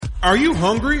Are you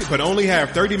hungry but only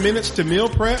have 30 minutes to meal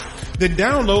prep? Then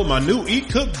download my new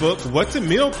e-cookbook, What's a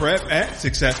Meal Prep, at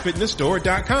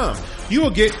successfitnessstore.com. You will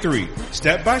get 3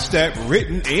 step-by-step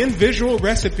written and visual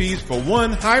recipes for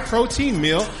one high-protein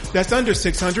meal that's under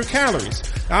 600 calories.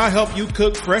 I'll help you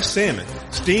cook fresh salmon,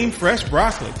 steam fresh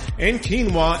broccoli, and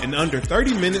quinoa in under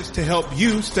 30 minutes to help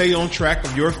you stay on track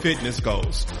of your fitness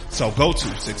goals. So go to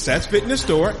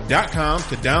successfitnessstore.com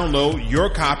to download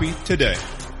your copy today.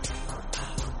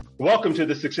 Welcome to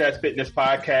the Success Fitness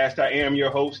Podcast. I am your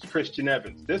host, Christian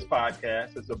Evans. This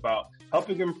podcast is about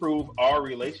helping improve our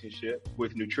relationship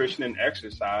with nutrition and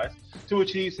exercise to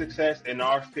achieve success in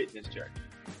our fitness journey.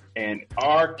 And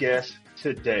our guest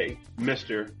today,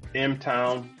 Mr.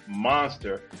 M-Town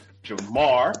Monster,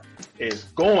 Jamar, is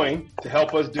going to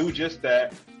help us do just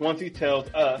that once he tells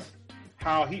us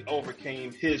how he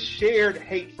overcame his shared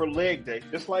hate for leg day,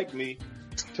 just like me,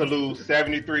 to lose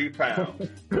 73 pounds.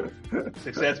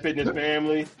 Success Fitness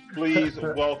family, please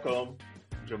welcome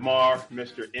Jamar,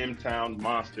 Mr. M-Town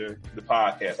Monster, to the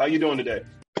podcast. How you doing today?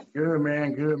 Good,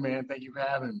 man. Good, man. Thank you for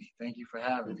having me.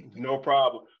 No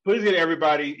problem. Please get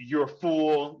everybody your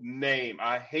full name.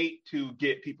 I hate to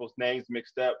get people's names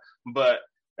mixed up, but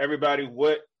everybody,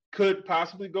 what could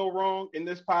possibly go wrong in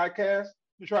this podcast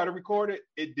to try to record it?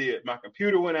 It did. My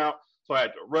computer went out, so I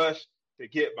had to rush to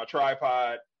get my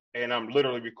tripod, and I'm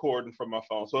literally recording from my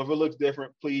phone. So if it looks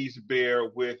different, please bear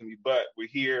with me. But we're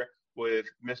here with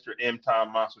Mr.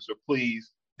 M-Town Monster, so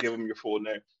please give him your full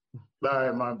name. All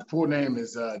right, my full name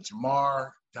is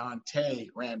Jamar Dante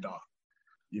Randolph.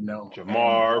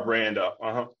 Jamar Randolph.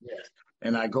 Yes.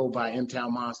 And I go by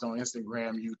M-Town Monster on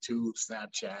Instagram, YouTube,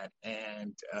 Snapchat,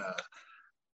 and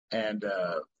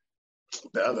the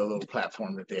other little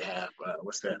platform that they have.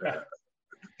 What's that?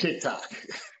 TikTok.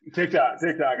 I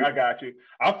got you.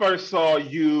 I first saw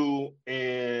you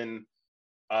in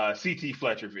a CT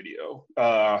Fletcher video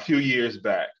a few years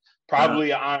back.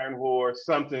 Probably an Iron Horse,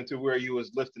 something to where you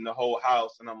was lifting the whole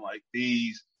house. And I'm like,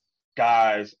 these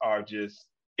guys are just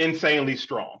insanely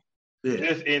strong. Yeah.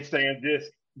 Just insane,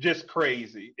 just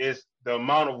crazy. It's the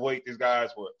amount of weight these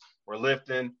guys were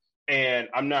lifting. And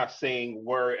I'm not saying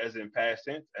were as in past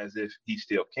tense, as if he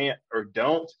still can't or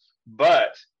don't,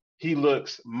 but he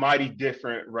looks mighty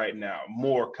different right now.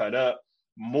 More cut up,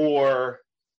 more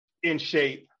in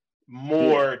shape,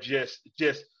 more just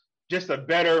a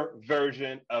better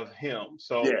version of him.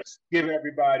 So Give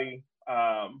everybody,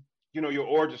 your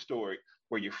origin story,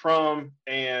 where you're from,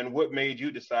 and what made you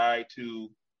decide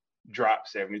to drop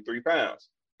 73 pounds.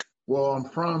 Well, I'm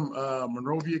from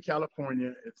Monrovia,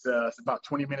 California. It's about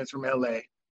 20 minutes from LA.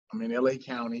 I'm in LA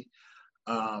County.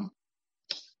 I've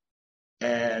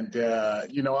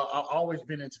always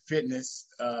been into fitness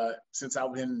since I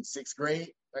was in sixth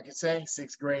grade, I can say.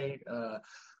 Sixth grade.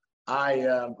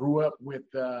 I grew up with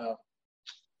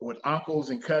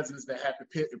uncles and cousins that had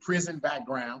the prison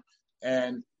background,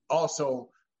 and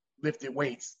also lifted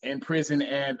weights in prison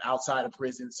and outside of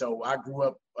prison. So I grew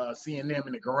up seeing them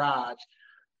in the garage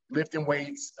lifting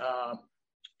weights.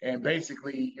 And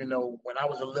basically, when I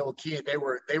was a little kid, they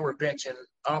were benching,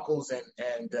 uncles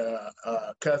and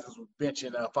cousins were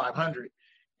benching 500,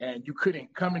 and you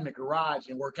couldn't come in the garage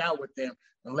and work out with them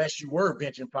unless you were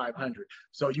benching 500.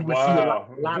 So you would see a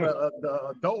lot of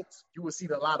the adults. You would see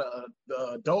a lot of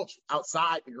the adults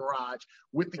outside the garage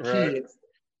with the kids,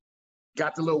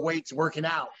 got the little weights working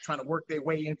out, trying to work their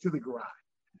way into the garage.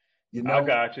 I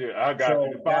got you.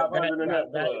 500 in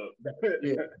that club.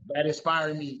 That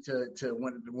inspired me to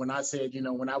when I said,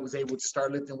 when I was able to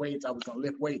start lifting weights, I was going to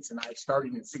lift weights, and I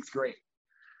started in sixth grade.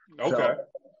 Okay. So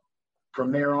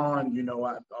from there on,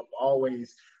 I've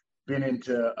always been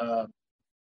into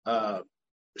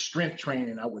strength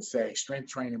training. I would say strength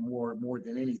training more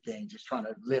than anything, just trying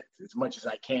to lift as much as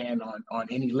I can on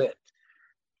any lift.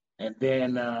 And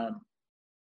then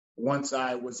once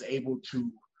I was able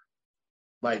to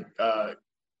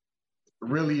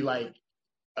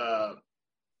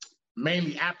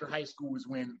mainly after high school is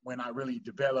when I really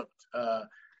developed,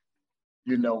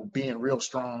 being real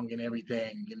strong and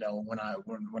everything, when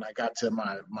I got to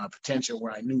my potential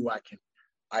where I knew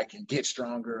I can get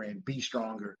stronger and be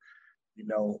stronger,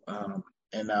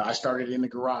 and I started in the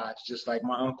garage, just like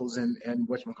my uncles and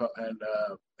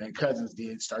cousins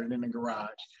did, started in the garage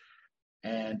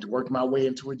and worked my way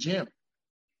into a gym.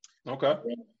 Okay.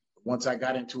 And once I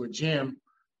got into a gym,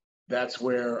 that's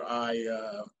where I,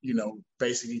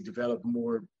 basically developed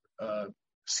more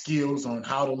skills on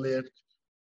how to lift,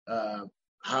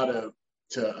 how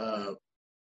to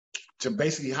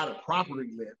basically how to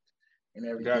properly lift and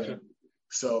everything. Gotcha.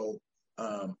 So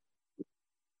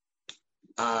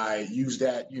I used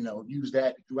that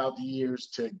throughout the years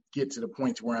to get to the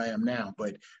point to where I am now.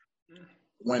 But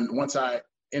once I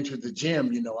entered the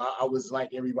gym, I was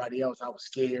like everybody else. I was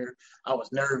scared. I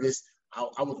was nervous.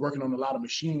 I was working on a lot of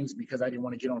machines because I didn't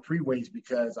want to get on free weights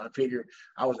because I figured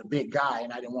I was a big guy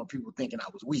and I didn't want people thinking I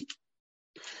was weak.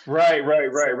 Right.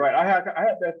 I had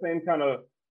that same kind of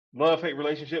love-hate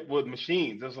relationship with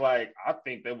machines. It's like, I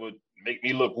think that would make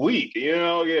me look weak.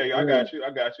 Yeah, I got you.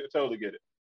 I totally get it.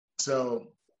 So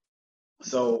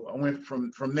I went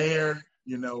from there,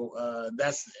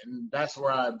 that's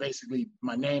where I basically,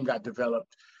 my name got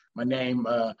developed. My name,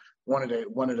 one of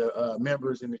the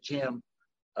members in the gym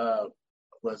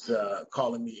was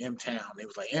calling me M-Town. They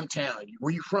was like, M-Town,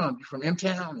 where you from? You from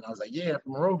M-Town? And I was like, yeah,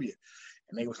 from Monrovia.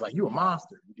 And they was like, you a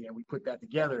monster. And then we put that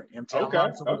together. M-Town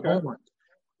Monster was born.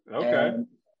 Okay. And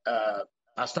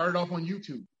I started off on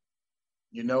YouTube.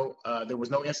 There was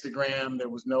no Instagram, there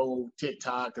was no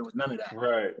TikTok, there was none of that.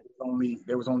 Right.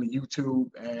 There was only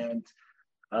YouTube and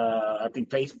I think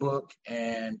Facebook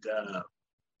and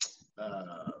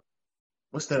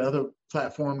what's that other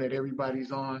platform that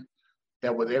everybody's on?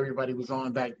 Everybody was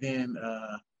on back then,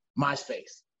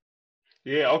 MySpace.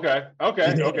 Yeah. Okay.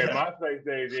 MySpace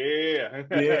days. Yeah.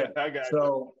 Yeah. I got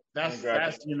so that's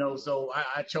so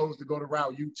I chose to go the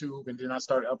route YouTube, and then I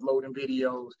started uploading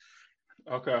videos.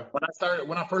 Okay.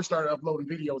 When I first started uploading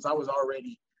videos, I was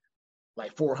already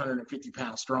like 450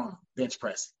 pounds strong bench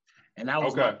pressing. And that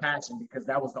was my passion because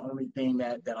that was the only thing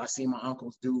that I seen my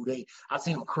uncles do. I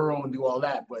seen them curl and do all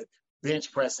that, but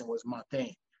bench pressing was my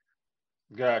thing.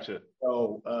 Gotcha.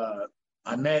 So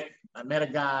I met a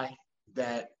guy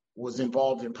that was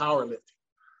involved in powerlifting.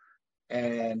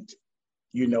 And,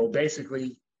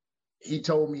 basically he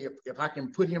told me if I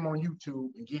can put him on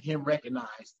YouTube and get him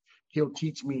recognized, he'll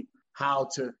teach me how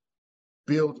to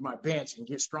build my bench and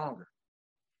get stronger.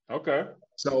 Okay.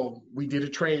 So we did a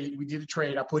trade.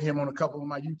 I put him on a couple of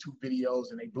my YouTube videos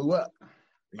and they blew up.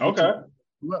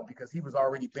 Blew up because he was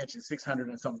already benching 600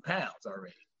 and some pounds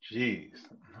already. Jeez.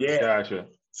 Yeah. Gotcha.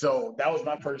 So that was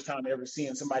my first time ever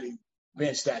seeing somebody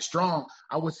bench that strong.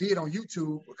 I would see it on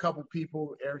YouTube, a couple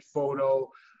people, Eric Photo,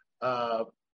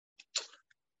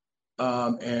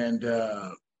 and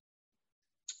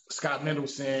Scott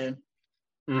Mendelson.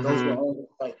 Mm-hmm. Those were only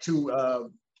like two,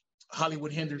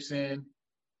 Hollywood Henderson,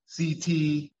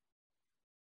 CT,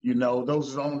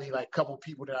 those are only like a couple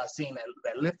people that I've seen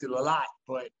that lifted a lot,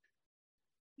 but,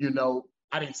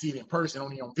 I didn't see it in person,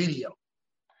 only on video.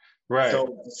 Right. So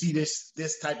to see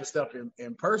this type of stuff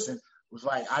in person was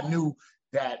like, I knew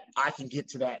that I can get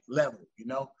to that level,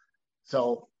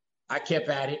 So I kept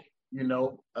at it,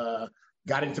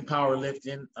 got into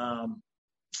powerlifting.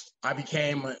 I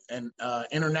became an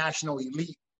international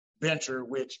elite bencher,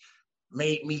 which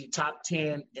made me top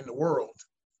 10 in the world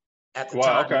at the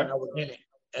time when I was in it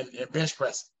and bench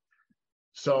pressing.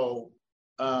 So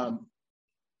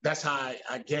that's how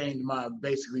I gained my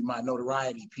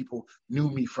notoriety. People knew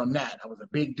me from that. I was a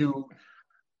big dude.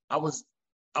 I was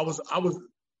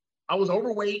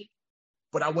overweight,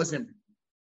 but I wasn't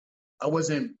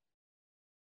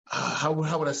how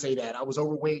would I say that? I was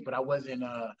overweight, but I wasn't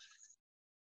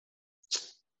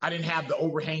I didn't have the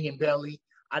overhanging belly.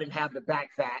 I didn't have the back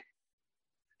fat.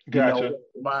 Gotcha.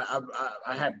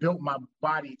 I had built my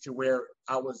body to where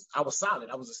I was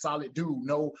solid. I was a solid dude.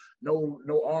 No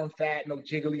arm fat, no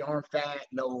jiggly arm fat,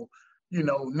 no,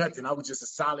 nothing. I was just a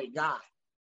solid guy.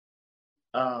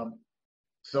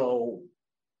 So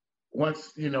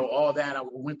once, all that, I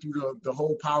went through the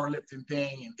whole powerlifting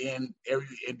thing, and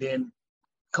then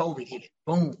COVID hit.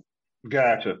 Boom.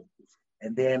 Gotcha.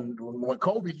 And then when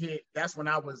COVID hit, that's when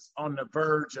I was on the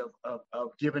verge of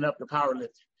giving up the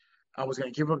powerlifting. I was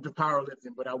going to give up the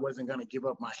powerlifting, but I wasn't going to give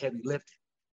up my heavy lifting.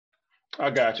 I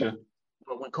gotcha.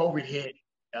 But when COVID hit,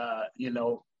 I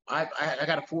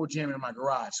got a full gym in my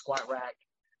garage, squat rack,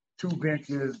 2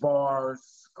 benches, bars,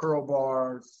 curl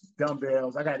bars,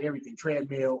 dumbbells. I got everything,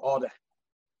 treadmill, all that.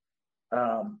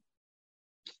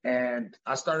 And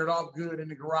I started off good in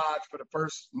the garage for the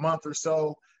first month or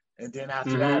so. And then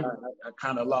after that, I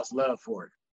kind of lost love for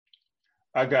it.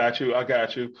 I got you.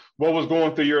 What was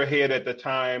going through your head at the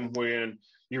time when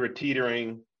you were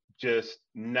teetering, just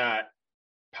not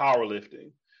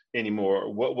powerlifting anymore?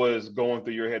 What was going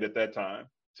through your head at that time?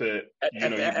 At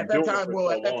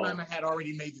that time, I had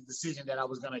already made the decision that I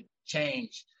was going to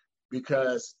change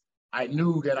because I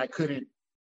knew that I couldn't.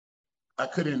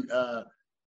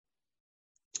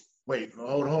 Wait,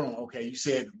 hold on. Okay, you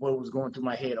said what was going through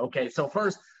my head. Okay, so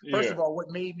first of all, what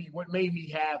made me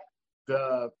have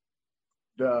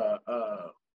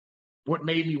what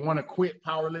made me want to quit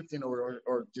powerlifting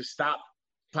or just stop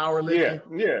powerlifting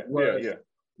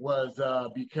was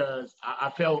because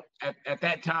I felt at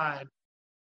that time,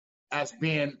 as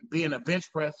being a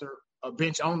bench presser, a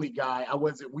bench only guy,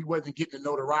 we wasn't getting the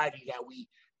notoriety that we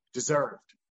deserved.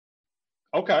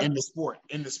 Okay. In the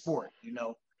sport, you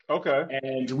know. Okay.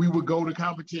 And we would go to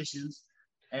competitions,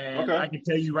 and okay. I can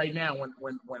tell you right now,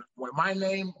 when my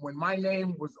name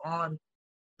was on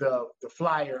the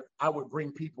flyer, I would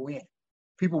bring people in.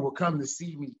 People would come to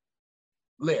see me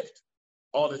lift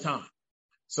all the time.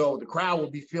 So the crowd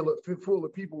would be full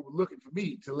of people looking for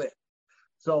me to lift.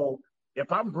 So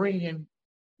if I'm bringing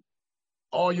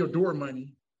all your door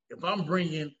money, if I'm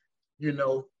bringing, you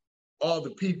know, all the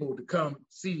people to come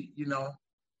see, you know,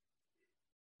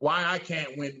 why I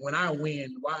can't win when I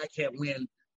win, why I can't win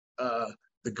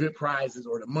the good prizes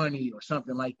or the money or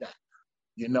something like that.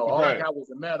 You know, all I got was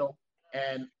a medal,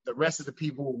 and the rest of the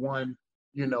people won,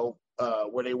 you know,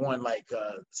 where they won like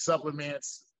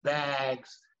supplements,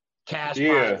 bags, cash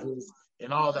prizes,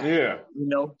 and all that. Yeah. You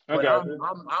know, but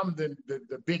I'm the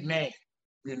big name,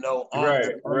 you know, on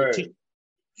the ticket,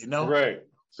 you know? Right.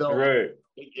 So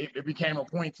it became a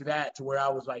point to where I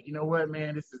was like, you know what,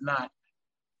 man, this is not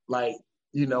like,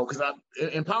 you know, because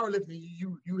in powerlifting,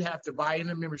 you have to buy in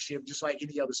a membership, just like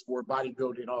any other sport,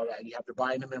 bodybuilding and all that. You have to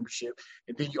buy in a membership,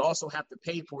 and then you also have to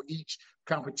pay for each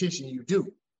competition you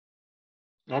do.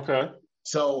 Okay.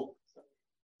 So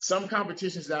some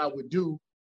competitions that I would do,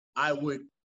 I would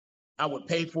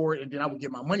pay for it, and then I would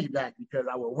get my money back because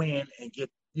I would win and get,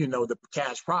 you know, the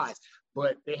cash prize.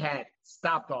 But they had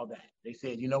stopped all that. They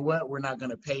said, you know what, we're not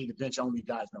going to pay the bench only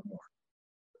guys no more.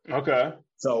 Okay.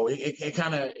 So it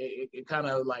kind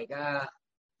of like,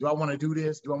 do I want to do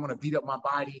this? Do I want to beat up my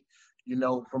body? You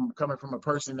know, from coming from a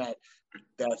person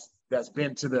that's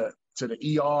been to the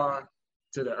ER,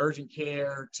 to the urgent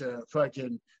care, to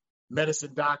fucking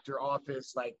medicine doctor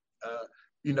office, like,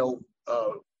 you know,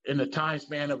 in the time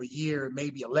span of a year,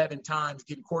 maybe 11 times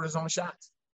getting cortisone shots.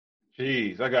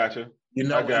 Jeez, I got you. You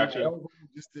know, I got you.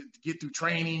 Just to get through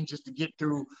training, just to get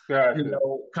through, you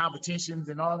know, competitions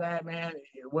and all that, man.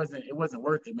 It wasn't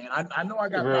worth it, man. I know I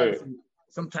got probably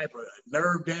some type of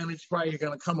nerve damage probably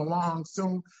going to come along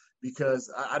soon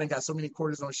because I done got so many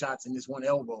cortisone shots in this one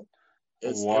elbow.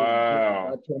 I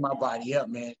tore my body up,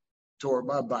 man. Tore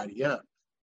my body up.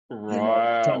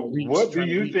 Wow. What do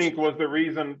you think was the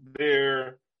reason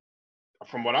there?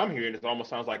 From what I'm hearing, it almost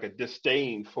sounds like a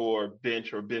disdain for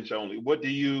bench or bench only.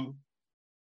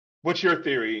 What's your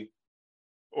theory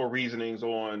or reasonings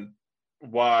on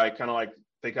why they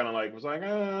was like,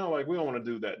 like we don't want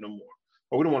to do that no more,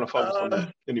 or we don't want to focus on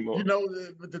that anymore? You know,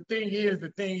 but the thing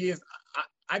is,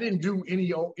 I didn't do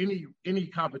any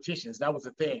competitions. That was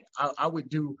the thing. I would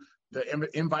do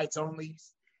the invites only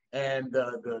and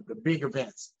the big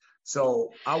events.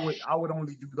 So I would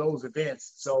only do those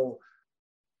events. So,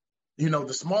 you know,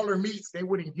 the smaller meets, they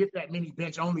wouldn't get that many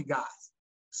bench only guys.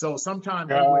 So sometimes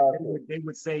they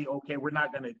would say, okay, we're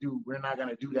not gonna do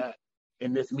that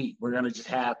in this meet. We're gonna just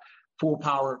have full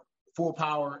power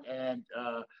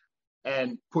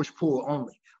and push pull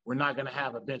only. We're not gonna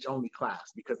have a bench only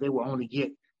class because they will only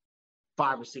get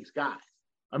 5 or 6 guys.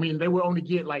 I mean, they would only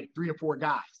get like 3 or 4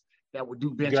 guys that would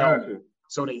do bench only.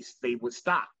 So they would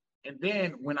stop. And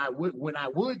then when I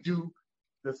would do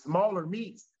the smaller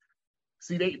meets,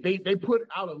 see, they put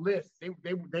out a list. They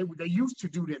used to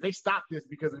do this. They stopped this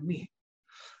because of me.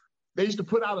 They used to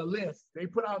put out a list. They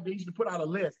used to put out a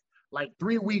list like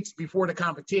 3 weeks before the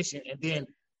competition, and then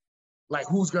like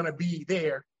who's gonna be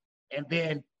there, and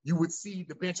then you would see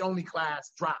the bench only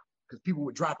class drop because people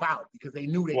would drop out because they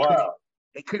knew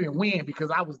they couldn't win because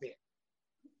I was there.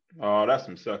 Oh, that's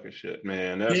some sucker shit,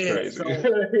 man. That's crazy. So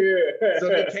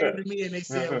they came to me and they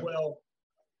said,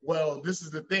 well, this is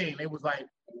the thing. They was like,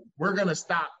 we're gonna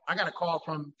stop. I got a call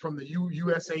from the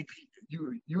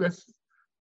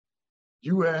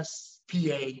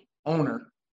USPA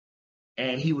owner,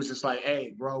 and he was just like,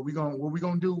 "Hey, bro, what we're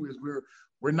gonna do is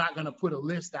we're not gonna put a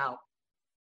list out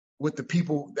with the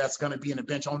people that's gonna be in a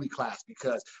bench only class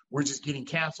because we're just getting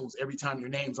cancels every time your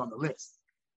name's on the list."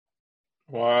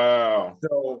 Wow.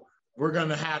 So we're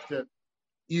gonna have to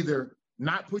either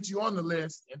not put you on the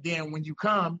list, and then when you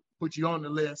come, put you on the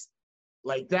list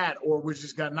like that, or we're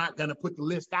just not gonna put the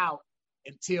list out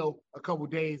until a couple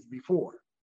days before,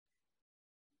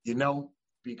 you know,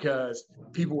 because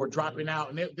people were dropping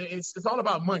out, and it's all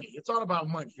about money. It's all about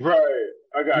money. Right,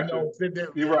 I got you.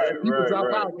 You're right. If people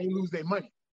drop out, they lose their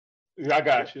money. Yeah, I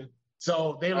got you.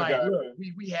 So they like, look,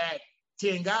 we had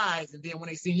 10 guys, and then when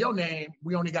they see your name,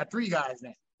 we only got 3 guys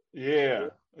now. Yeah.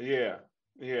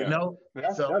 You know,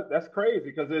 that's crazy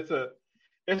because it's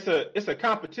a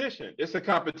competition. It's a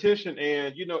competition,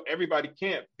 and you know everybody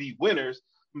can't be winners.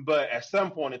 But at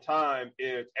some point in time,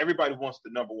 if everybody wants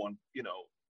the number one,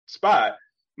 spot,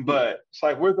 but it's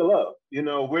like, where's the love?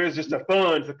 Where's just the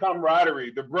fun, the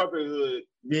camaraderie, the brotherhood,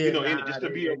 and just to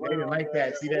be they didn't around. like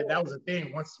that. See, that was the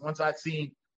thing.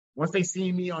 Once they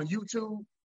seen me on YouTube,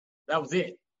 that was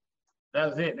it. That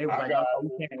was it. They was like, oh,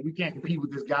 we can't compete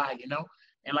with this guy,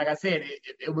 And like I said,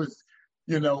 it was,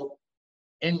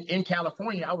 in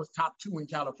California, I was top 2 in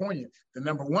California. The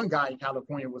number 1 guy in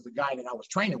California was the guy that I was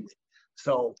training with.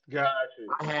 So gotcha.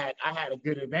 I had a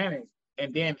good advantage.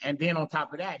 And then on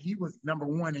top of that, he was number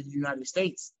 1 in the United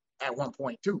States at one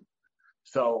point too.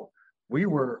 So we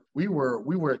were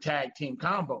a tag team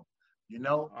combo,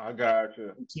 I got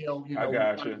you. Until I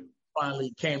got you.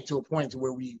 Finally came to a point to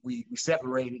where we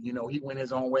separated. He went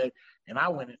his own way and I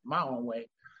went my own way.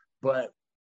 But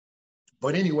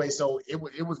anyway, so it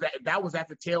was that was at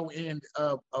the tail end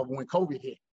of when COVID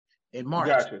hit in March.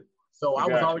 Gotcha. So I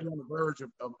was already on the verge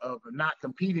of not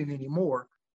competing anymore.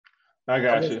 I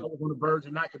got you. I was on the verge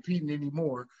of not competing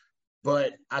anymore,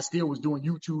 but I still was doing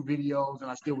YouTube videos and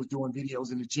I still was doing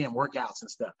videos in the gym, workouts and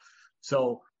stuff.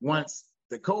 So once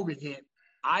the COVID hit,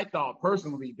 I thought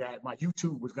personally that my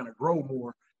YouTube was going to grow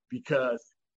more because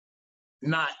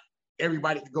not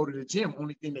everybody could go to the gym.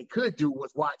 Only thing they could do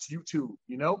was watch YouTube,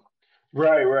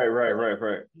 Right.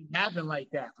 It didn't happen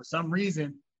like that. For some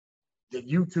reason, the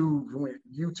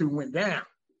YouTube went down.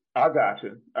 I got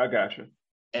you.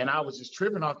 And I was just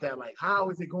tripping off that, like, how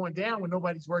is it going down when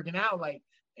nobody's working out? Like,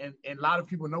 and a lot of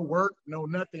people no work, no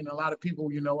nothing. A lot of people,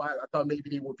 I thought maybe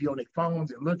they would be on their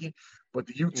phones and looking, but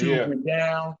the YouTube went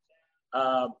down.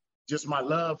 Just my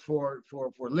love for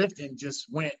lifting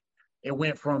just went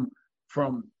from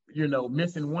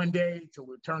missing one day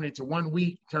to turn into 1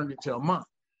 week, turned into a month.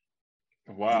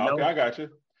 Wow. Okay, I got you.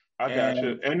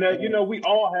 And we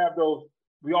all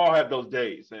have those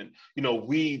days, and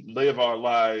we live our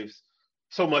lives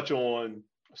so much on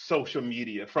social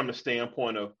media from the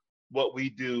standpoint of what we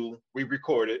do. We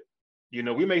record it,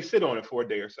 we may sit on it for a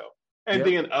day or so and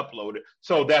then upload it.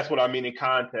 So that's what I mean in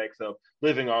context of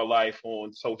living our life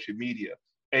on social media.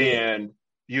 And,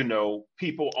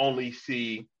 people only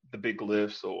see the big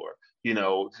lifts or,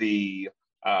 the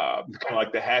kind of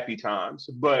like the happy times.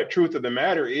 But truth of the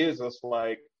matter is, it's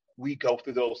like we go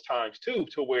through those times too,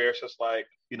 to where it's just like,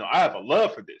 I have a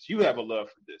love for this. You have a love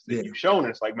for this. And you've shown it.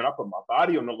 It's like, man, I put my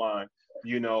body on the line.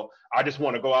 I just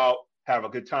want to go out, have a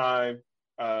good time,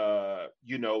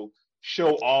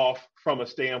 show off from a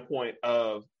standpoint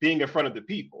of being in front of the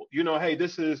people. Hey,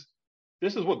 this is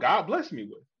what God blessed me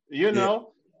with.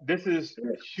 This is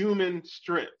human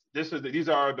strength. These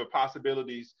are the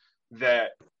possibilities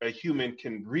that a human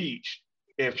can reach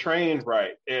if trained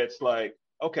right. It's like,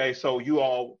 okay, so you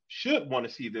all should want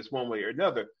to see this one way or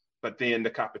another, but then the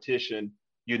competition,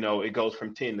 it goes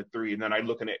from 10 to 3, and then I'm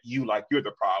looking at you like you're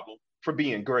the problem for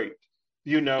being great,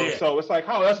 So it's like,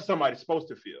 how else is somebody supposed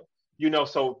to feel?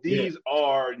 So these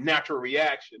are natural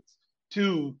reactions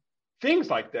to things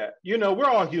like that. We're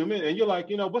all human, and you're like,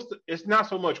 it's not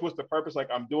so much what's the purpose, like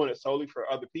I'm doing it solely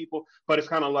for other people, but it's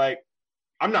kind of like,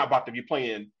 I'm not about to be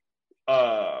playing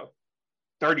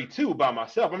 32 by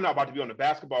myself. I'm not about to be on the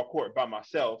basketball court by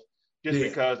myself just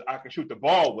because I can shoot the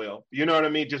ball well. You know what I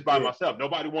mean? Just by myself.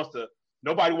 Nobody wants to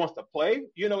play.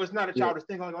 It's not a childish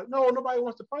thing. Like, no, nobody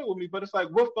wants to play with me. But it's like,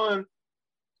 what fun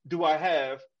do I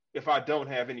have if I don't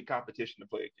have any competition to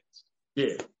play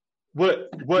against?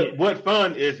 What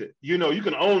fun is it? You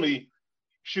can only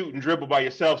shoot and dribble by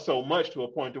yourself so much to a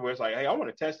point to where it's like, hey, I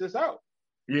want to test this out.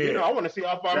 I want to see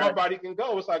how far my body can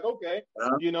go. It's like, okay,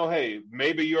 hey,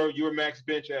 maybe your max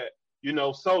bench at,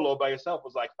 solo by yourself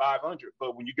was like 500.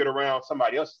 But when you get around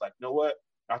somebody else, it's like, you know what?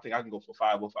 I think I can go for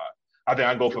 505. I think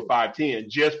I can go for 510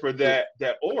 just for that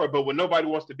aura. But when nobody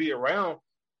wants to be around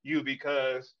you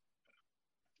because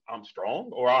I'm strong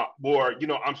or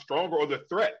I'm stronger, or the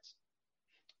threat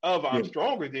of I'm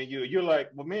stronger than you, you're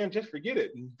like, well, man, just forget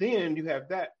it. And then you have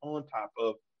that on top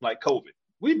of like COVID.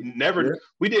 We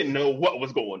didn't know what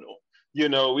was going on.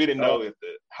 We didn't know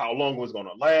how long it was going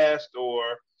to last or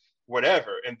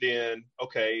whatever. And then,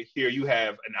 okay, here you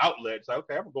have an outlet. It's like,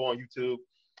 okay, I'm going to go on YouTube.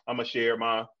 I'm going to share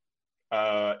my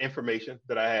information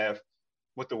that I have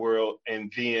with the world.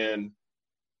 And then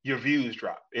your views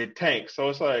drop. It tanks. So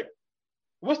it's like,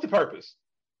 what's the purpose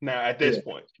now at this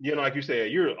point? Like you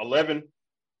said, you're 11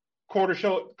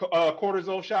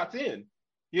 cortisol shots in.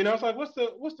 It's like, what's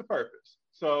the purpose?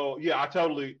 So I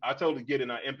totally get it,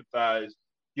 and I empathize,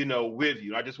 with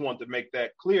you. I just wanted to make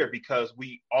that clear because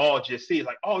we all just see it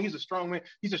like, oh, he's a strong man,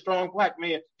 he's a strong black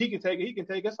man, he can take it.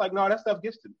 It's like, no, that stuff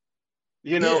gets to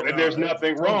me, and there's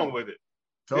nothing wrong with it.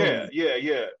 Totally.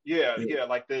 Yeah.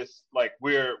 Like this, like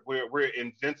we're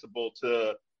invincible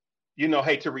to,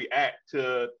 to react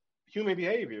to human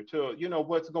behavior, to,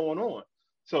 what's going on.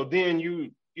 So then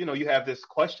you have this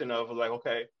question of like,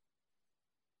 okay,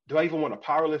 do I even want to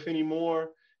powerlift anymore?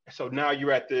 So now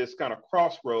you're at this kind of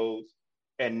crossroads,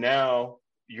 and now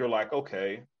you're like,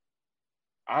 okay,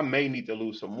 I may need to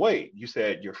lose some weight. You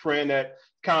said your friend that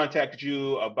contacted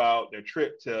you about their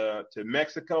trip to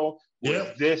Mexico.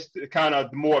 Was this kind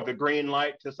of more of the green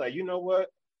light to say, you know what?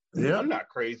 Yeah. I'm not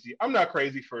crazy. I'm not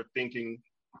crazy for thinking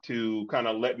to kind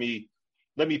of let me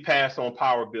pass on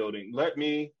power building. Let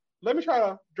me try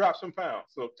to drop some pounds.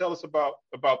 So tell us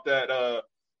about that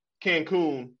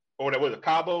Cancun, or that was a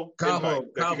Cabo. Cabo.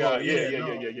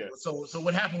 Yeah. So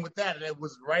what happened with that? It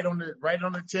was right on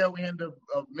the tail end of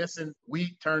missing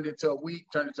week turned into a week,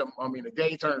 a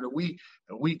day turned into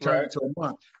a week turned into a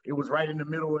month. It was right in the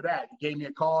middle of that. He gave me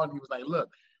a call and he was like, look,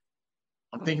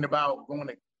 I'm thinking about going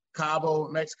to Cabo,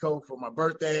 Mexico for my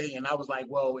birthday. And I was like,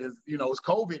 well, it's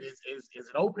COVID. Is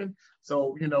it open?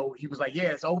 So, he was like,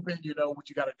 yeah, it's open. What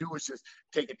you got to do is just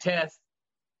take a test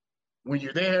when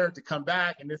you're there to come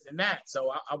back and this and that.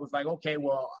 So I was like, okay,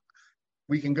 well,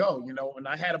 we can go, and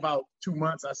I had about 2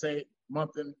 months, 2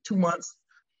 months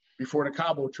before the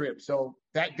Cabo trip. So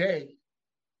that day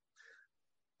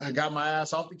I got my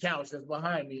ass off the couch that's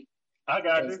behind me. I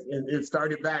got it. It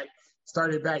started back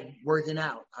working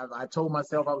out. I told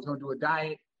myself I was going to do a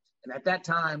diet. And at that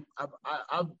time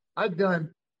I've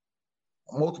done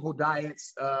multiple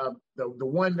diets. The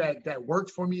one that worked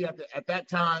for me at that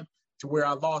time, to where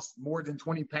I lost more than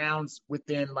 20 pounds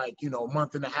within a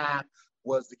month and a half,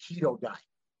 was the keto diet.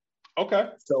 Okay.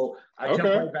 So I jumped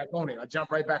right back on it. I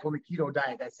jumped right back on the keto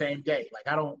diet that same day. Like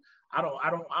I'm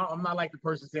not like the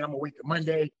person saying I'm gonna wait till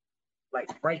Monday, like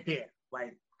right there.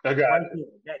 Like I got right it. there,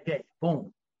 that day.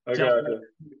 Boom. I got it.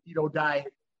 The keto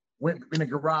diet, went in the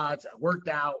garage, I worked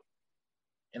out,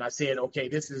 and I said, okay,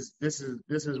 this is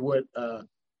what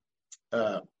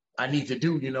I need to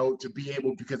do, to be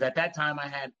able, because at that time I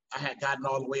had gotten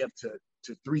all the way up to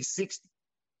 360. I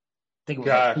think it was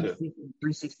like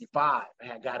 365 I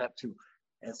had got up to.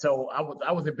 And so I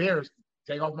was embarrassed to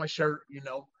take off my shirt,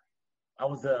 I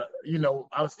was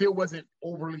I still wasn't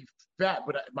overly fat,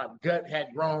 but my gut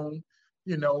had grown,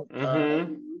 and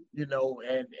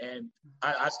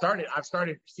I started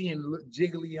seeing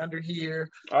jiggly under here.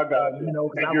 I got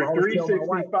you. And you're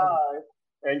 365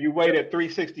 and you weighed at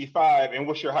 365, and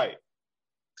what's your height?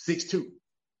 6'2".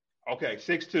 Okay,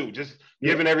 6'2". Just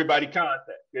giving everybody context.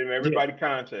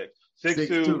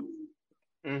 6'2".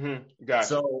 Mm-hmm.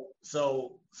 Gotcha.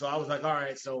 So I was like, all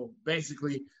right. So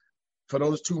basically, for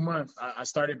those 2 months, I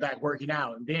started back working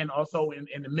out, and then also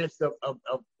in the midst of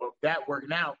that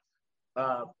working out,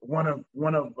 one of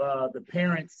the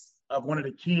parents of one of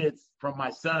the kids from my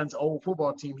son's old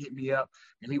football team hit me up,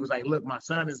 and he was like, look, my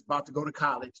son is about to go to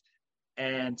college,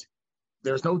 and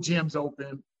there's no gyms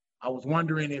open. I was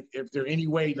wondering if there any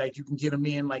way like you can get him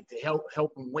in, like to help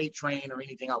him weight train or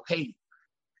anything. I'll pay you.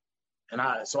 And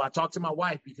I talked to my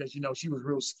wife, because she was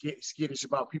real skittish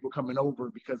about people coming over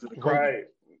because of the COVID.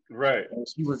 Right. And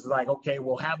she was like, okay,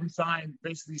 well, have him sign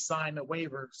a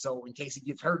waiver, so in case he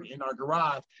gets hurt in our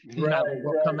garage, he's not going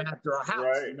to come after our house.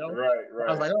 Right.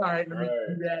 I was like, all right, let me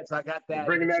do that. So I got that.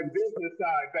 Bringing that business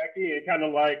side back in, kind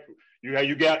of like you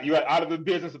got out of the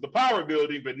business of the power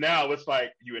building, but now it's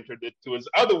like you entered into his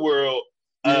other world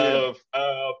of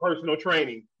personal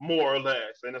training, more or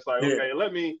less. And it's like, okay,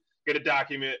 let me get a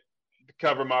document to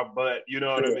cover my butt. You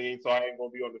know what I mean? So I ain't gonna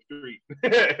be on the street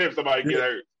if somebody get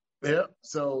hurt. Yeah.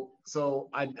 So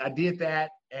I did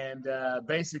that, and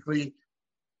basically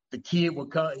the kid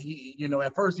would come. He,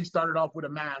 at first he started off with a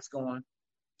mask on.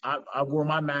 I wore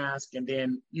my mask, and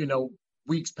then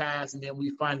weeks passed, and then we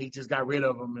finally just got rid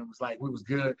of him, and was like, we was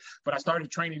good. But I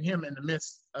started training him in the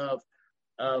midst of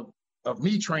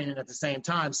me training at the same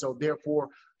time. So therefore,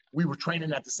 we were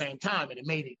training at the same time, and it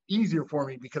made it easier for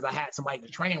me because I had somebody to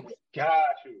train with. Got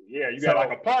you. Yeah, you got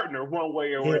like a partner one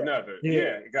way or another.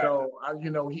 Yeah. So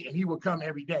he would come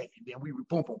every day, and then we would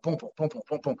boom.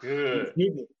 Good.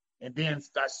 And then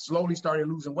I slowly started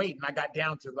losing weight, and I got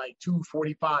down to like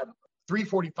 245,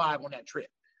 345 on that trip.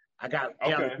 I got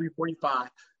down to 345.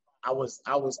 I was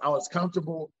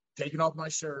comfortable taking off my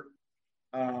shirt.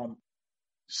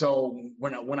 So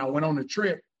when I went on the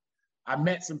trip, I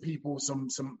met some people, some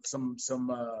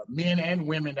men and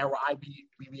women that were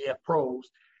IBBF pros,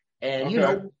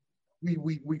 and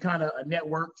we kind of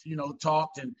networked,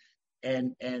 talked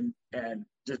and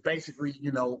just basically,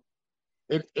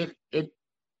 it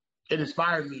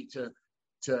inspired me to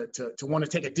want to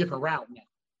take a different route now.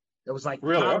 It was like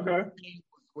really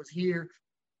was here,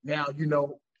 now,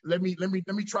 let me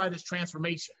try this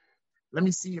transformation. Let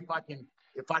me see if I can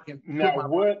Now,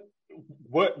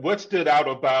 what stood out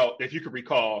about, if you could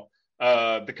recall,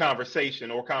 the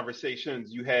conversation or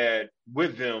conversations you had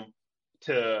with them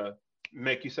to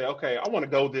make you say, okay, I want to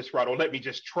go this route, or let me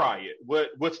just try it?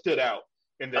 What stood out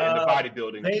in the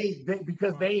bodybuilding?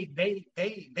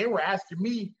 They were asking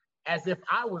me as if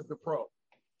I was the pro.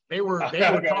 They were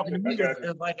talking to me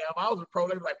as like if I was a pro.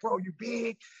 They were like, "Bro, you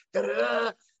big, da da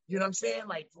da." You know what I'm saying?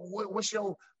 Like, what's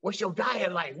your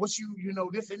diet like? What's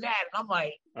this and that? And I'm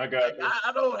like, I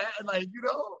don't have, like,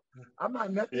 I'm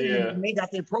not nothing. Yeah. And they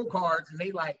got their pro cards, and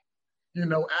they like,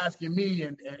 asking me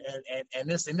and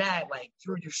this and that, like,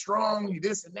 you're strong, you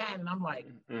this and that, and I'm like,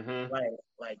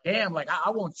 like damn, like I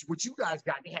want what you guys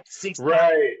got. They had 6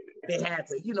 right. They had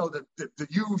the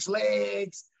huge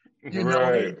legs.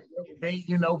 Right. They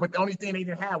but the only thing they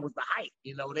didn't have was the height.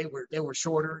 They were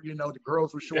shorter. The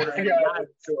girls were shorter and the guys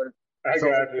were shorter. I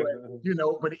got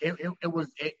you. But it was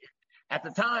at the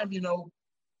time.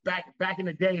 Back in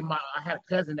the day, I had a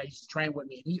cousin that used to train with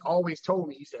me, and he always told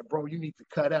me, he said, "Bro, you need to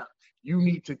cut up. You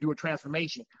need to do a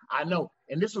transformation." I know,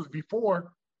 and this is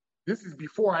before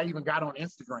I even got on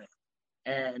Instagram,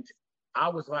 and I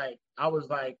was like,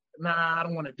 nah, I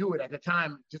don't want to do it at the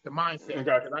time. Just a mindset,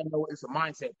 because I know it's a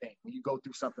mindset thing when you go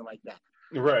through something like that.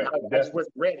 Right. I just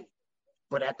wasn't ready.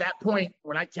 But at that point,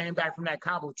 when I came back from that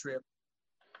Cabo trip,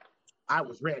 I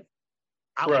was ready.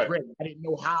 I was ready. I didn't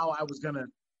know how I was gonna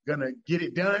get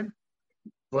it done,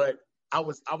 but I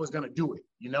was gonna do it.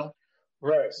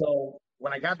 Right. So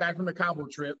when I got back from the Cabo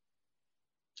trip,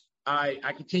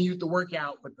 I continued to work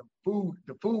out, but the food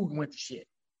went to shit.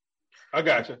 I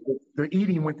got you. The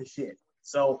eating went to shit.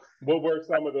 So what were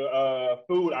some of the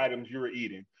food items you were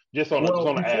eating? Just on the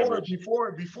average.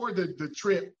 Before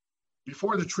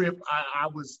the trip, I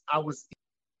was.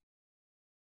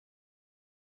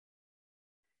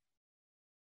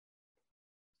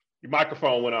 Your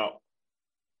microphone went out.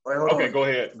 Wait, okay, go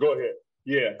ahead.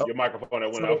 Yeah, your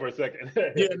microphone went out for a second.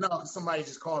 Yeah, no, somebody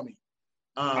just called me.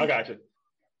 I got you.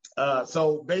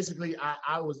 So basically,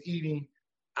 I was eating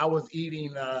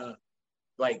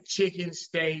like chicken,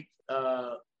 steak,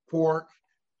 pork,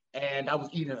 and I was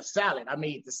eating a salad. I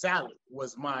made the salad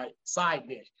was my side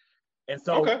dish. And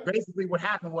so basically what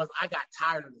happened was I got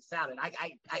tired of the salad. I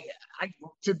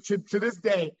to this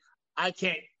day, I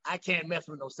can't mess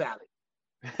with no salad.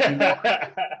 Was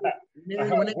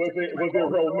it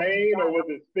romaine or was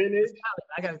it spinach?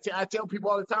 I tell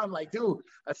people all the time, like, dude,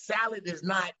 a salad is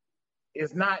not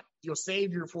your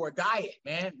savior for a diet,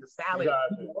 man. The salad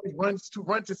always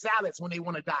run to salads when they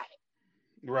want to diet.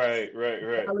 Right.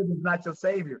 Salad is not your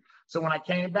savior. So when I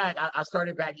came back, I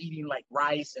started back eating like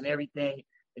rice and everything,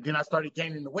 and then I started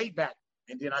gaining the weight back.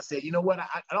 And then I said, you know what?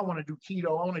 I don't want to do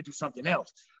keto. I want to do something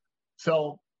else.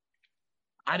 So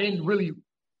I didn't really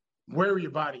worry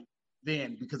about it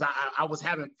then because I was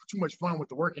having too much fun with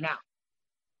the working out.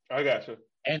 I got you.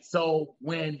 And so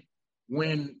when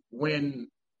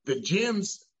the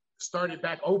gyms started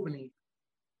back opening,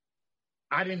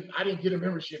 I didn't get a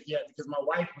membership yet because my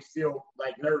wife was still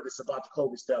like nervous about the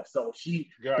COVID stuff. So she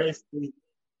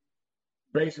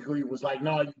basically was like,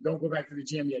 "No, don't go back to the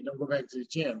gym yet. Don't go back to the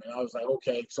gym." And I was like,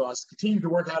 "Okay." So I continued to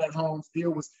work out at home.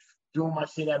 Still was doing my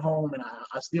shit at home, and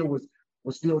I still was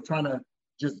still trying to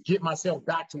just get myself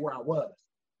back to where I was.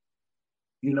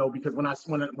 Because when I was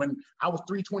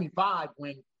 325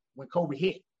 when COVID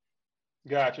hit.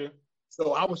 Gotcha.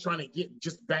 So I was trying to get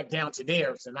just back down to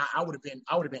theirs, and I would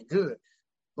have been good,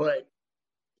 but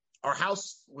our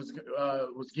house was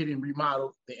getting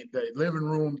remodeled, the living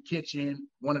room, kitchen,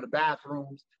 one of the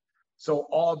bathrooms, so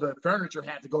all the furniture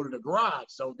had to go to the garage.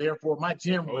 So therefore, my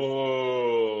gym was.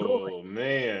 Oh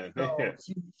man! So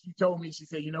she told me, she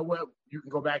said, "You know what? You can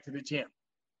go back to the gym."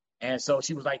 And so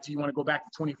she was like, "Do you want to go back to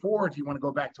 24, or do you want to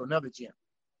go back to another gym?"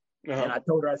 And I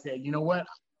told her, I said, "You know what?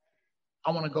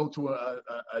 I want to go to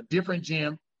a different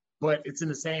gym, but it's in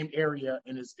the same area,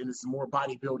 and it's more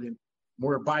bodybuilding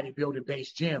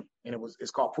based gym, and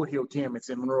it's called Foothill Gym. It's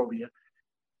in Monrovia."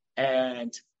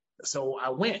 And so I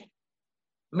went.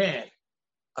 Man,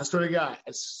 I swear to God,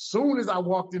 as soon as I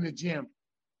walked in the gym,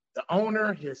 the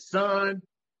owner, his son,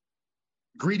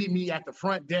 greeted me at the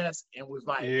front desk and was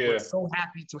like, "We're so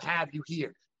happy to have you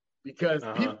here," because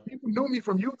people knew me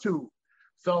from YouTube.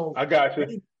 So I got you.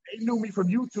 They knew me from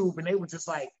YouTube, and they were just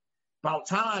like, "About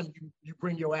time you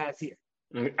bring your ass here."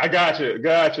 I got you.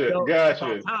 About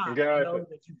time,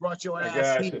 that you brought your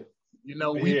ass here. We've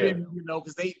been,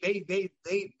 because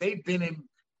they've been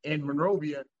in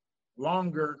Monrovia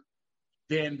longer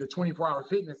than the 24-hour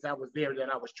fitness that was there that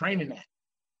I was training at.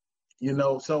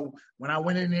 So when I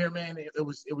went in there, man, it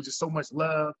was just so much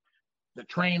love. The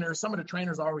trainers, some of the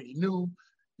trainers already knew,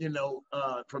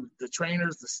 from the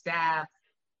trainers, the staff,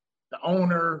 the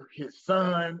owner, his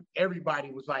son,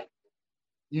 everybody was like,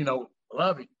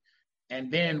 loving.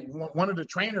 And then one of the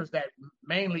trainers that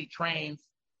mainly trains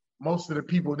most of the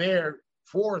people there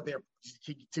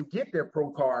to get their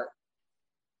pro card,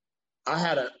 I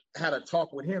had a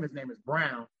talk with him. His name is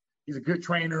Brown. He's a good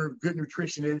trainer, good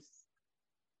nutritionist.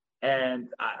 And,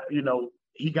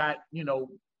 he got,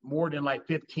 more than like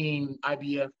 15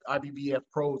 IBBF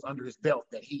pros under his belt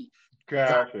that he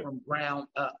got from ground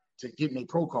up to getting a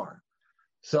pro card.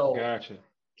 So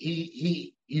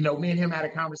he, me and him had a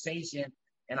conversation,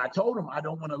 and I told him I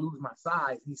don't want to lose my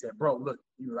size. He said, bro, look,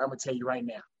 I'm going to tell you right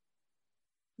now,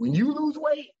 when you lose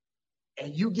weight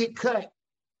and you get cut,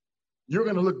 you're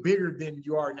going to look bigger than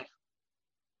you are now.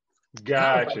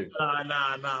 Gotcha. Like,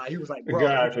 nah. He was like, bro,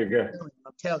 I'm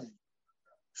telling you.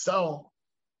 So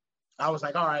I was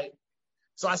like, all right.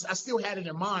 So I still had it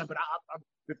in mind, but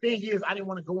the thing is, I didn't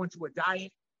want to go into a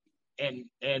diet and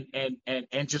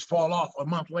just fall off a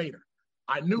month later.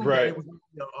 I knew that it was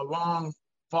a long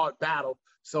fought battle.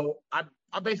 So I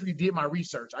basically did my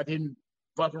research. I didn't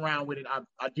fuck around with it.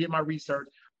 I did my research.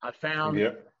 I found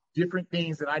different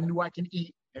things that I knew I can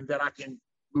eat and that I can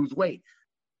lose weight.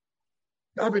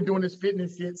 I've been doing this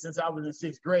fitness shit since I was in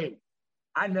 6th grade.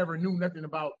 I never knew nothing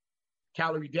about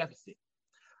calorie deficit.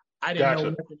 I didn't know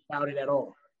nothing about it at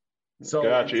all. So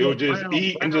it was just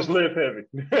eat and just live heavy.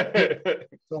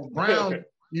 So Brown,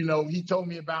 he told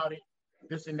me about it,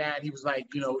 this and that. He was like,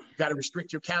 you got to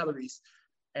restrict your calories.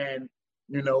 And,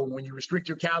 when you restrict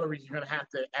your calories, you're going to have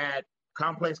to add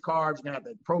complex carbs. You're going to have to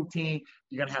add protein.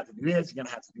 You're going to have to do this. You're going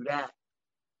to have to do that.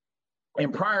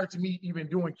 And prior to me even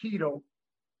doing keto,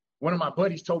 one of my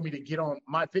buddies told me to get on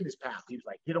MyFitnessPal. He was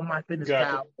like, get on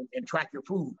MyFitnessPal and track your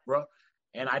food, bro.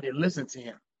 And I didn't listen to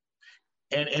him.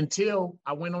 And until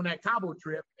I went on that Cabo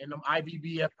trip and them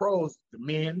IBBF pros, the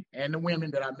men and the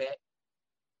women that I met,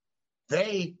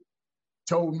 they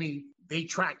told me they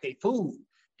track their food.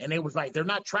 And they was like, they're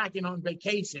not tracking on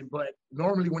vacation, but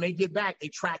normally when they get back, they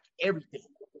track everything.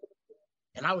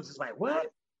 And I was just like,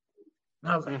 what?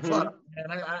 And I was like, fuck,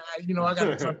 man, I got to do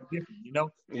something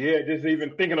different, Yeah, just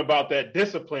even thinking about that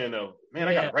discipline of, man,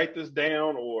 I got to write this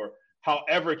down, or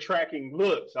however tracking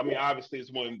looks. I mean, obviously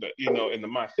it's one of the, in the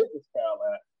MyFitnessPal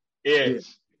app,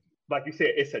 it's, like you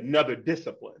said, it's another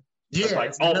discipline. Yeah,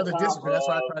 it's another discipline. That's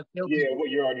why I try to tell people. Yeah, what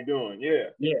you're already doing,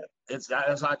 yeah. That's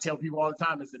why I tell people all the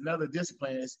time, it's another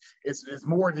discipline. It's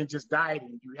more than just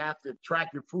dieting. You have to track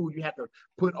your food. You have to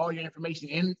put all your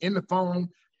information in the phone,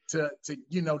 to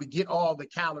get all the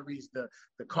calories, the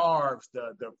carbs,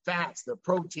 the fats, the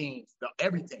proteins, the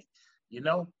everything,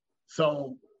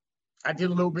 So I did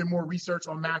a little bit more research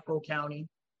on macro counting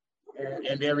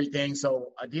and everything.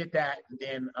 So I did that. And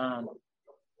then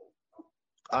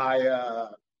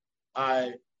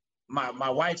my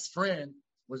wife's friend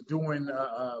was doing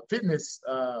a fitness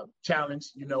challenge,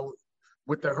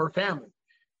 with her family.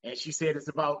 And she said it's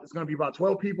going to be about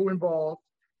 12 people involved.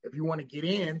 If you want to get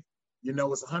in,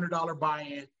 it's $100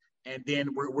 buy-in, and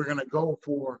then we're going to go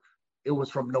it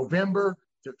was from November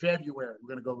to February. We're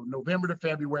going to go November to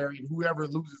February, and whoever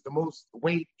loses the most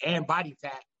weight and body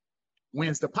fat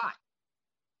wins the pot.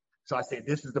 So I said,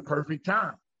 this is the perfect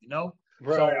time,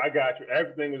 Right, so, I got you.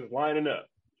 Everything was lining up.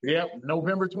 Yep,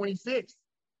 November 26th.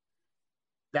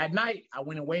 That night, I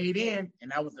went and weighed in,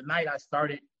 and that was the night I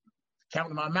started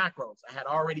counting my macros. I had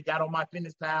already got on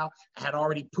MyFitnessPal. I had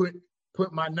already put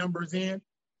my numbers in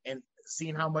and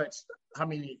seeing how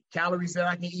many calories that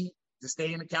I can eat to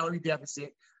stay in the calorie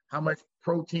deficit, how much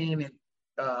protein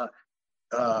and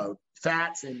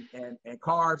fats and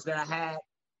carbs that I had,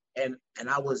 and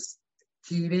I was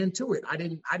keyed into it. I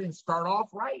didn't start off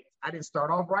right. I didn't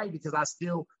start off right because I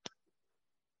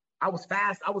was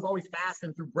fast. I was always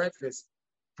fasting through breakfast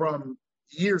from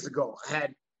years ago. I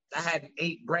had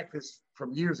ate breakfast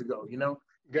from years ago,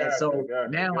 I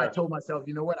told myself,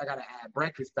 you know what? I got to add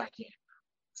breakfast back in.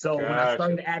 So when I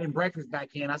started adding breakfast back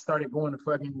in, I started going to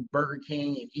fucking Burger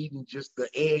King and eating just the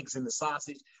eggs and the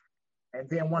sausage. And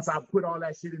then once I put all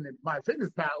that shit in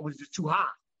MyFitnessPal, it was just too hot.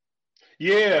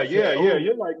 Yeah.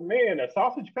 You're like, man, a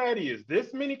sausage patty is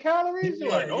this many calories?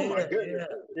 You're like, oh my goodness.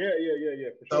 Yeah.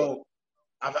 For sure.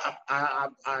 So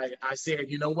I said,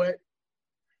 you know what?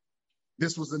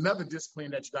 This was another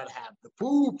discipline that you got to have, the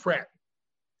food prep.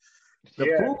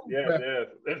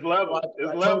 It's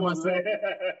levels.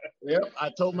 I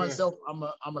told myself I'm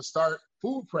gonna start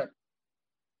food prep.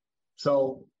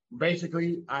 So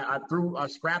basically, I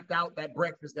scrapped out that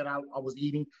breakfast that I was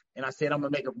eating, and I said I'm gonna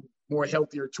make a more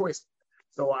healthier choice.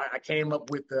 So I came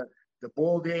up with the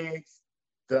boiled eggs.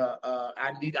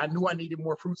 I knew I needed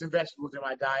more fruits and vegetables in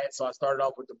my diet, so I started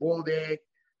off with the boiled egg,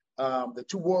 the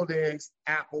 2 boiled eggs,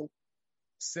 apple,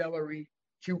 celery,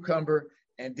 cucumber,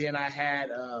 and then I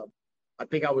had I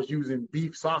think I was using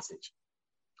beef sausage.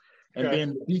 And Okay.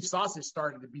 then the beef sausage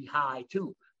started to be high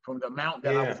too from the amount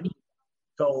that I was Yeah. eating.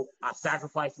 So I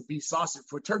sacrificed the beef sausage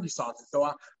for turkey sausage. So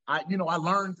I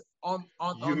learned on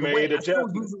You the way. made I still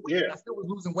was adjustments. losing weight. Yeah. I still was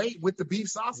losing weight with the beef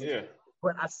sausage, Yeah.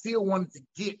 but I still wanted to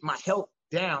get my health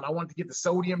down. I wanted to get the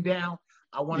sodium down.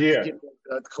 I wanted Yeah. to get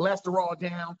the cholesterol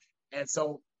down. And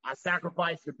so I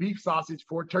sacrificed the beef sausage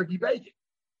for turkey bacon.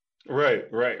 Right.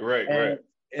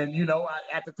 And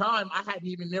at the time, I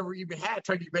hadn't never even had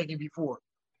turkey bacon before.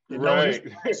 This Right.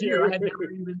 last year, I had never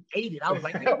even ate it. I was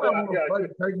like, nobody want to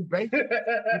fucking turkey bacon,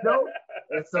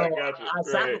 And so I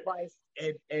sacrificed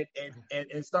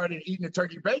and started eating the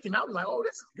turkey bacon. I was like, oh,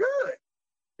 this is good.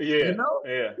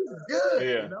 Yeah. This is good.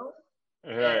 Yeah.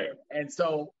 Right. And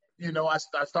so, I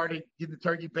started getting the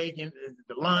turkey bacon,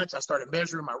 the lunch. I started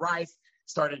measuring my rice.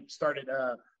 I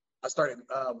started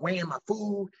weighing my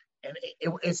food, and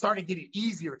it started getting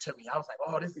easier to me. I was like,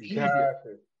 oh, this is easier.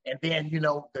 Gotcha. And then,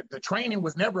 the training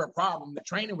was never a problem.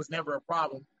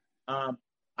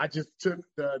 I just took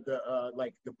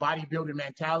the bodybuilding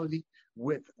mentality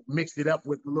mixed it up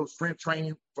with a little strength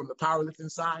training from the powerlifting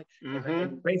side. Mm-hmm.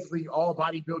 And basically all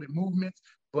bodybuilding movements,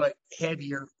 but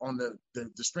heavier on the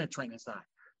strength training side.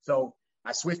 So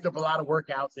I switched up a lot of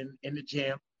workouts in the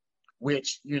gym,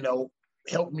 which,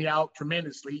 helped me out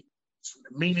tremendously,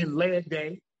 meaning leg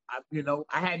day. I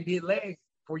hadn't did legs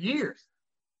for years.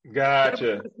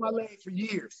 Gotcha. My legs for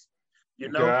years,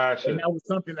 Gotcha. And that was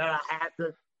something that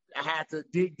I had to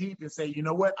dig deep and say, you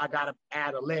know what, I got to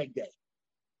add a leg day.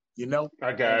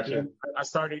 I gotcha. I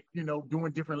started,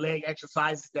 doing different leg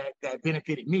exercises that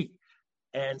benefited me,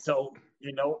 and so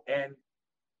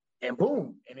and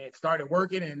boom, and it started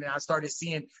working, and I started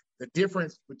seeing the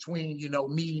difference between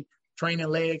me training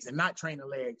legs and not training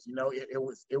legs.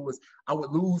 It was I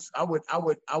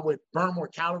would burn more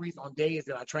calories on days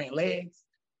that I train legs.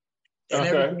 And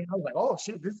everything, I was like, "Oh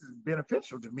shit, this is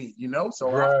beneficial to me,"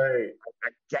 So right.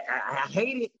 I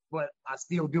hate it, but I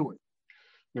still do it.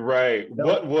 Right.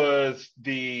 What were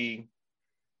the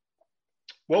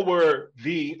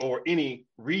or any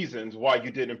reasons why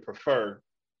you didn't prefer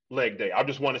leg day? I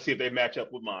just want to see if they match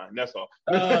up with mine. That's all.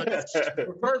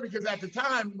 Prefer because at the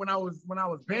time when I was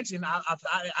benching,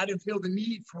 I didn't feel the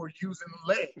need for using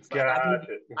the legs.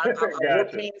 I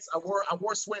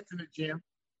wore sweats in the gym.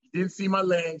 You didn't see my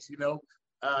legs,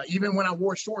 even when I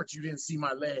wore shorts, you didn't see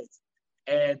my legs.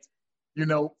 And,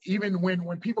 even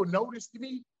when people noticed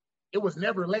me, it was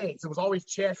never legs. It was always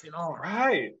chest and arms.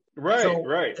 Right.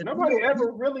 Nobody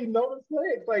ever really noticed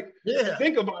legs. Like,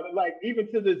 think about it. Like, even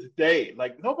to this day,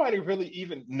 like, nobody really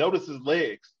even notices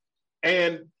legs.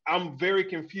 And I'm very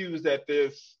confused at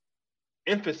this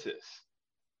emphasis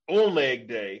on leg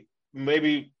day.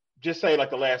 Maybe just say like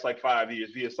the last 5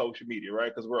 years via social media,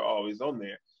 right? Because we're always on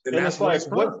there. And it's like,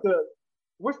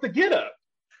 what's the get up?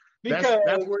 Because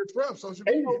that's where it's from. Social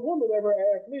media. Ain't no woman ever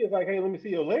asked me. It's like, hey, let me see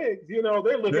your legs. They're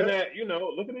looking at,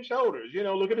 look at his shoulders.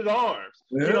 Look at his arms.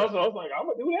 So I was like, I'm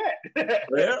gonna do that.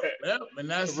 Yeah. And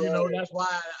that's that's why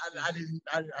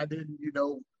I didn't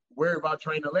worry about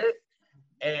training the legs.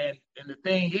 And the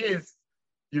thing is,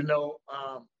 the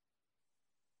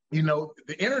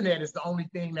internet is the only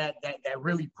thing that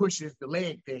really pushes the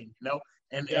leg thing.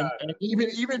 And even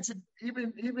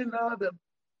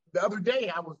the other day,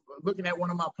 I was looking at one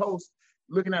of my posts,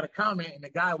 looking at a comment, and the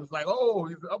guy was like, "Oh,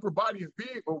 his upper body is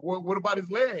big, but what about his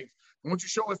legs? Why don't you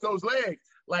show us those legs?"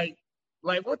 Like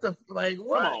what the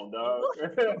what? Come on, dog.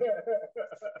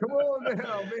 Come on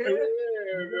now, man. Yeah,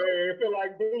 man. I feel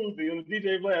like Boozy on the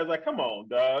DJ Blast. Like, come on,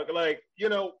 dog.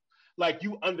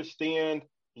 You understand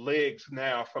legs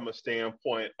now from a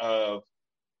standpoint of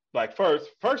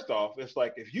first off, it's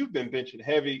like if you've been benching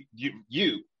heavy,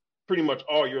 you pretty much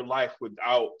all your life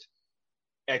without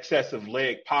excessive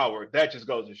leg power, that just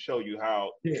goes to show you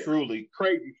how truly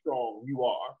crazy strong you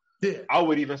are. Yeah. I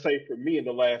would even say for me in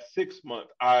the last 6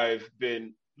 months, I've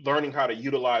been learning how to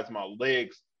utilize my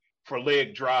legs for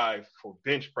leg drive for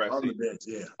bench pressing. On the bench,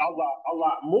 yeah. A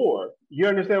lot more. You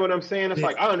understand what I'm saying? It's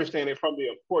like I understand it from the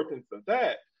importance of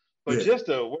that. But just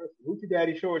to wear Hoochie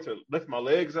Daddy shorts or lift my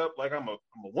legs up like I'm a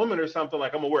woman or something,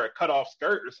 like I'm gonna wear a cutoff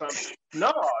skirt or something.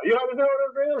 No, you understand what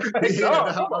I'm saying? You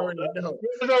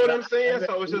understand what I'm saying?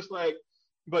 So it's just like,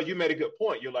 but you made a good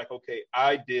point. You're like, okay,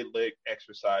 I did leg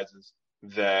exercises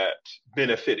that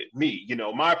benefited me.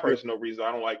 My personal reason,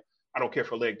 I don't care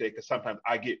for leg day because sometimes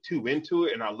I get too into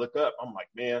it and I look up, I'm like,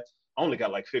 man, I only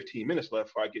got 15 minutes left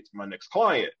before I get to my next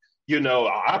client.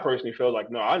 I personally feel like,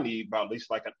 no, I need about at least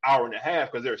like an hour and a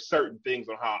half because there are certain things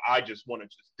on how I just want to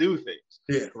just do things.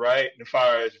 Yeah. Right. As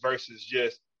far as versus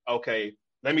just, okay,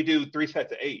 let me do 3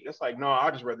 sets of 8. It's like, no,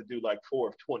 I'd just rather do like 4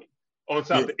 of 20 on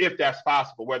something, if that's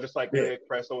possible, whether it's like leg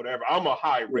press or whatever. I'm a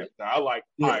high rep guy. I like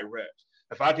high reps.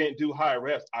 If I can't do high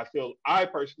reps, I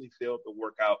personally feel the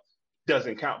workout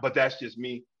doesn't count. But that's just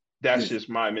me. That's just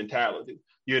my mentality,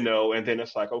 and then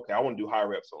it's like, okay, I want to do high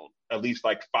reps on at least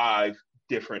like 5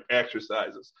 different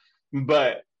exercises.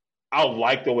 But I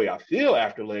like the way I feel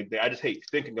after leg day. I just hate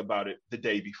thinking about it the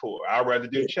day before. I'd rather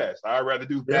do chest. I'd rather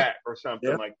do back or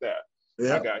something like that.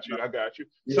 I got you.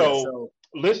 Yeah, so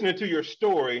listening to your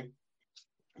story,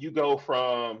 you go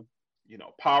from,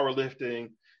 powerlifting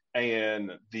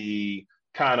and the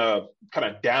kind of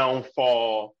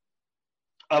downfall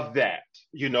of that,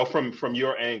 from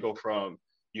your angle, from,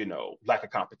 lack of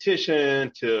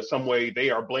competition to some way they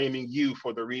are blaming you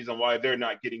for the reason why they're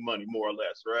not getting money, more or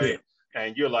less, right?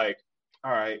 And you're like,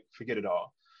 all right, forget it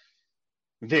all.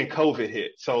 Then COVID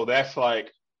hit. So that's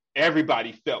like,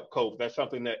 everybody felt COVID. That's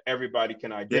something that everybody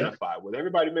can identify with.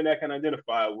 Everybody that can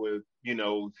identify with,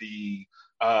 the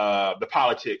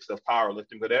politics of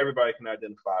powerlifting, but everybody can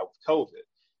identify with COVID.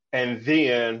 And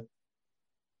then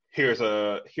here's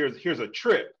a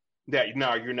trip that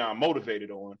you're now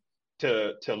motivated on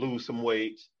to lose some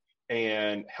weight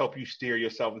and help you steer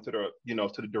yourself into to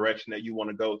the direction that you want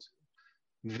to go to.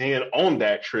 Then on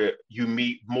that trip, you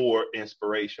meet more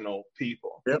inspirational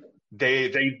people. They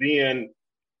then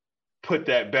put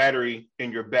that battery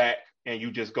in your back and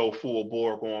you just go full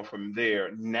bore going from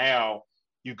there. Now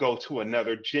you go to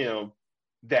another gym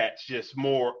that's just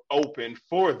more open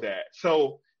for that.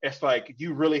 So it's like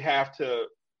you really have to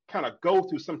kind of go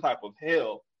through some type of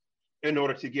hell in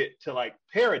order to get to like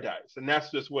paradise. And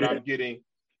that's just what I'm getting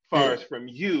far as from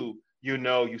you.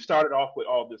 You started off with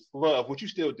all this love, which you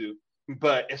still do,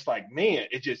 but it's like, man,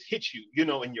 it just hits you,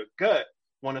 in your gut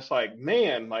when it's like,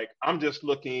 man, like I'm just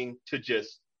looking to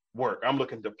just work. I'm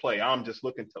looking to play. I'm just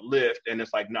looking to lift. And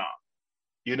it's like, nah,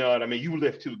 you know what I mean? You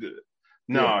lift too good.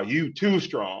 Nah, you too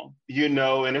strong,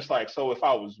 and it's like, so if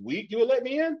I was weak, you would let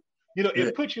me in?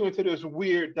 It puts you into this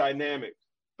weird dynamic.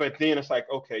 But then it's like,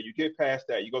 okay, you get past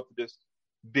that, you go through this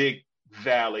big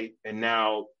valley, and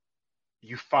now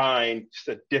you find just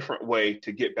a different way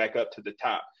to get back up to the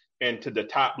top. And to the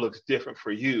top looks different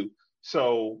for you.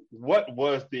 So what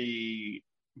was the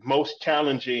most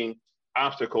challenging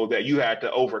obstacle that you had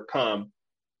to overcome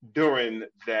during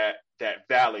that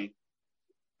valley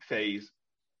phase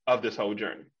of this whole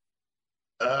journey?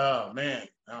 Oh man,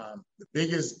 the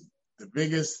biggest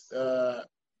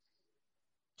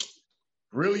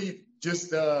really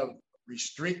just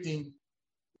restricting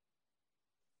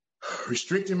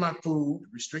my food,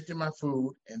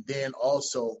 and then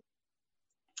also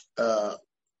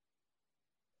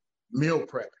meal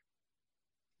prep.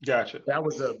 Gotcha. That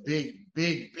was a big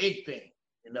thing,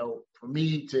 for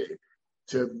me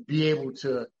to be able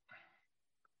to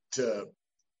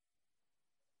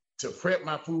prep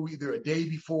my food either a day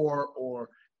before or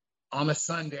on a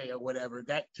Sunday or whatever.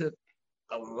 That took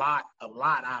a lot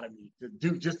out of me to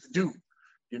do,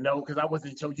 because I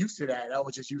wasn't so used to that. I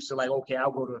was just used to like, okay,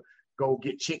 I'll go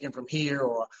get chicken from here,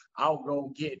 or I'll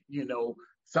go get,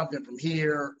 something from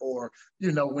here, or,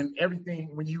 when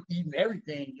you eating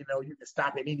everything, you can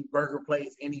stop at any burger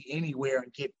place, anywhere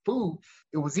and get food.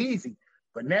 It was easy.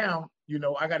 But now,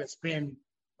 I got to spend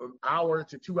an hour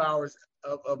to 2 hours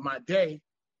of my day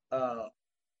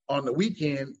on the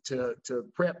weekend to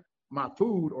prep my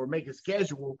food or make a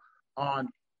schedule on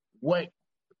what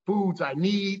foods I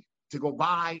need to go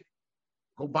buy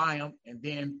them and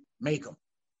then make them,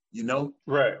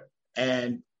 Right.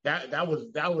 And that was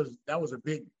a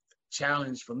big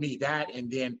challenge for me, that,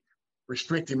 and then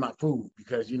restricting my food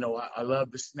because, I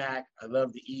love to snack, I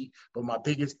love to eat, but my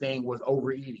biggest thing was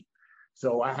overeating.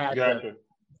 So I had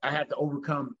to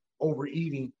overcome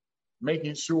overeating,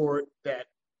 making sure that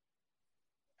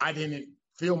I didn't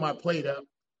fill my plate up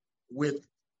with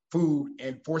food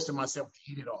and forcing myself to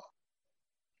eat it all.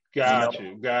 Got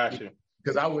you.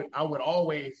 Because I would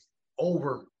always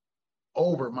over.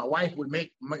 My wife would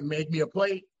make me a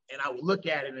plate, and I would look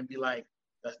at it and be like,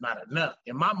 "That's not enough."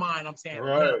 In my mind, I'm saying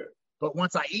enough, but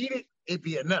once I eat it, it'd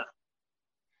be enough.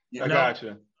 I got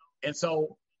you. And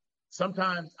so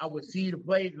sometimes I would see the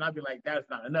plate, and I'd be like, "That's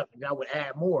not enough," and I would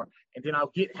add more, and then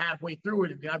I'll get halfway through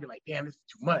it, and then I'd be like, "Damn, this is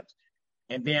too much,"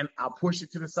 and then I'll push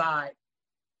it to the side.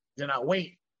 Then I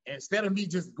wait. And instead of me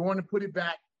just going to put it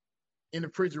back in the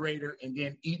refrigerator and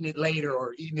then eating it later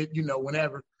or eating it,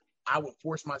 whenever, I would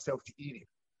force myself to eat it.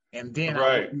 And then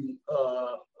I would be,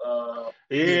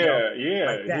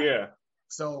 yeah.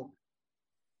 So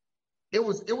it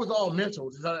was all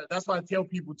mental. So that's why I tell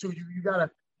people too, you gotta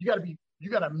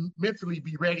mentally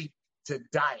be ready to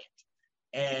diet.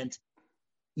 And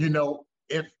you know,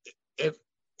 if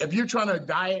you're trying to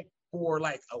diet for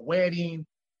like a wedding,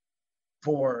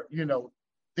 for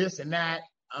this and that,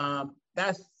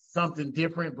 that's something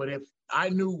different. But if I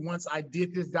knew once I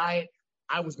did this diet,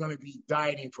 I was going to be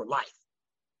dieting for life,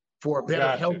 for a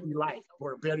better healthy life,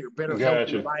 for a better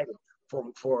healthy life,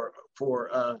 for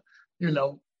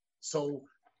so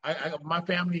my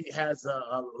family has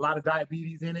a lot of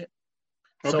diabetes in it.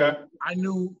 So I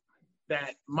knew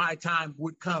that my time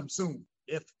would come soon,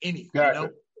 if any.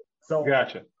 So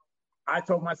I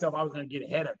told myself I was going to get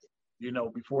ahead of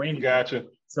it, before anything.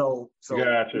 So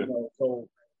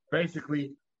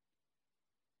basically,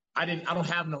 I don't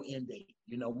have no end date.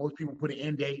 Most people put an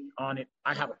end date on it.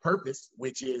 I have a purpose,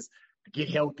 which is to get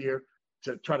healthier,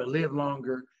 to try to live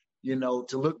longer, to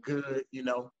look good,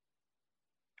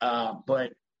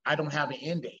 but I don't have an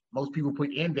end date. Most people put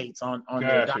end dates on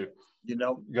their diet,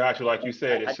 Gotcha. Like you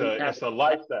said, it's a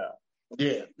lifestyle.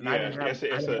 Yeah. I didn't have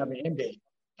an end date.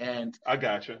 And I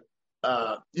gotcha.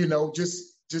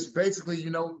 Just basically,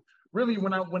 really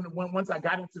once I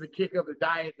got into the kick of the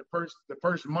diet, the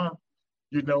first month,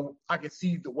 I could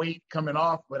see the weight coming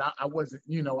off, but I wasn't,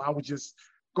 I was just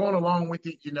going along with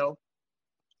it,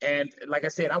 And like I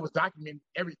said, I was documenting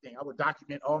everything. I would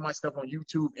document all my stuff on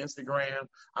YouTube, Instagram.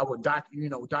 I would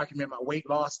document my weight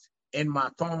loss in my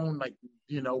phone, like,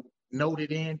 note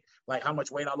it in, like how much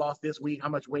weight I lost this week, how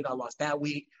much weight I lost that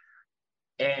week.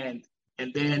 And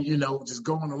then, just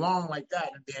going along like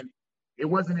that. And then it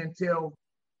wasn't until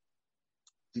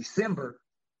December,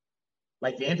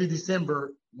 like the end of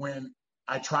December, when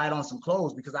I tried on some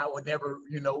clothes, because I would never,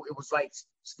 it was like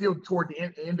still toward the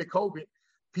end of COVID.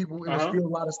 People, it was still a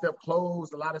lot of stuff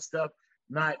closed, a lot of stuff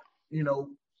not,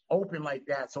 open like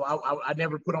that. So I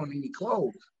never put on any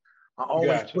clothes. I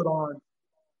always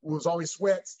was always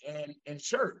sweats and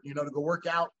shirt, to go work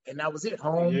out. And that was it.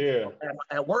 Home. Yeah.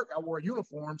 At work, I wore a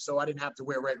uniform, so I didn't have to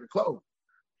wear regular clothes.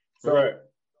 So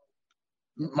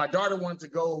my daughter wanted to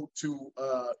go to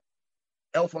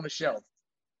Elf on the Shelf.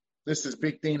 This is a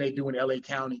big thing they do in LA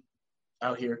County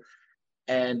out here.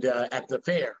 And at the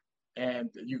fair. And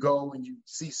you go and you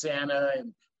see Santa,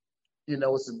 and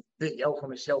it's a big Elf on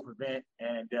the Shelf event.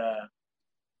 And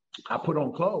I put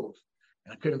on clothes,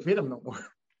 and I couldn't fit them no more.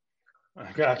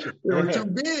 I got you. They were too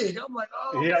big. I'm like,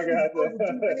 oh, yeah, I got you.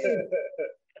 Too big.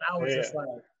 And I was just like,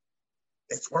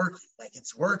 it's working. Like,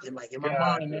 it's working. Like, in my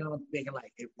mind now, I'm thinking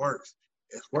like, it works.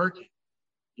 It's working.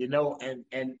 And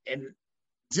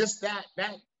just that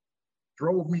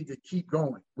drove me to keep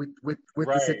going with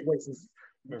the situations.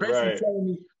 Basically telling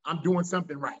me I'm doing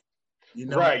something right.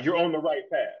 Right. You're on the right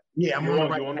path. Yeah, you're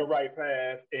on the right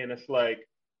path. And it's like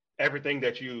everything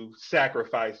that you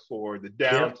sacrificed for the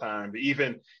downtime,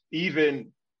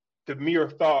 even the mere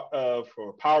thought of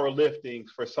for powerlifting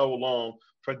for so long,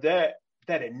 for that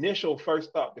initial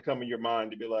first thought to come in your mind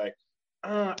to be like,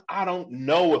 I don't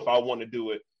know if I want to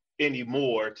do it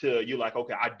anymore, till you're like,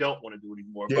 okay, I don't want to do it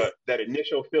anymore. Yeah. But that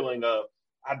initial feeling of,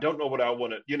 I don't know what I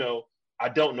want to, I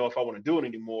don't know if I want to do it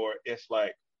anymore. It's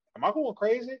like, am I going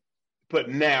crazy? But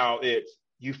now it's,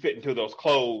 you fit into those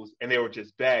clothes and they were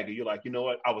just baggy. You're like, you know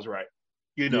what? I was right.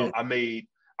 I made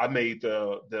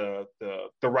the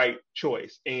right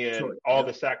choice, and all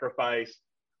the sacrifice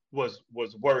was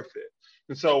worth it.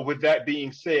 And so with that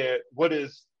being said, what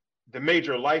is the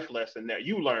major life lesson that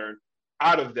you learned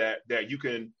out of that you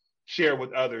can share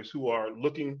with others who are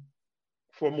looking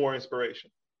for more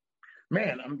inspiration?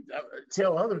 Man, I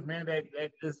tell others, man, that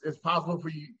it's possible for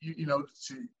you,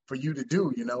 for you to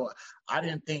do. I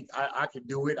didn't think I could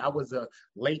do it. I was a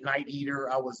late night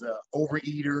eater. I was a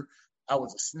overeater. I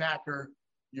was a snacker.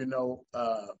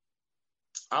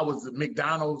 I was a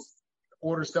McDonald's,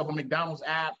 order stuff on McDonald's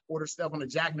app, order stuff on the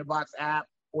Jack in the Box app,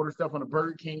 order stuff on the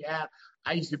Burger King app.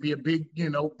 I used to be a big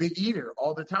eater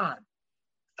all the time.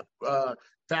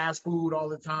 Fast food all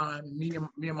the time. Me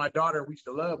and my daughter, we used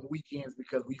to love the weekends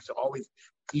because we used to always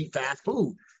eat fast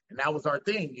food, and that was our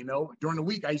thing. During the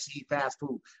week I used to eat fast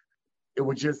food. It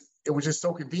was just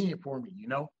so convenient for me,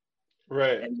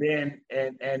 Right. And then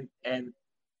and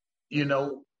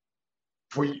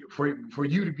for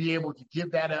you to be able to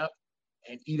give that up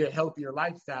and eat a healthier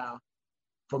lifestyle,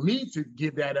 for me to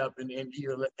give that up and eat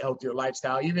a healthier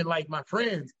lifestyle, even like my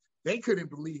friends, they couldn't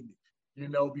believe it.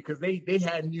 Because they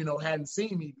hadn't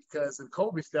seen me because of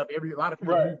COVID stuff. A lot of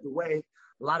people moved away.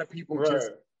 A lot of people just,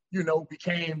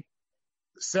 became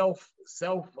self,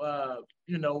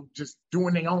 just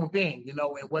doing their own thing, and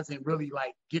wasn't really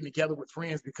like getting together with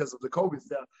friends because of the COVID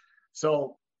stuff.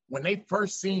 So when they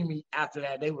first seen me after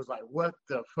that, they was like, what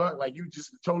the fuck? Like, you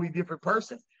just a totally different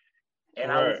person.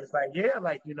 And I was just like, yeah,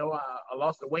 like, you know, I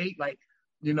lost the weight. Like,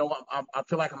 you know, I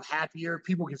feel like I'm happier.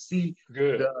 People can see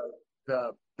I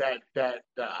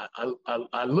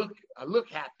look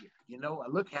happier, you know, I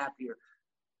look happier,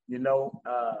 you know.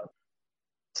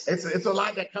 It's a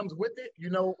lot that comes with it, you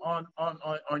know,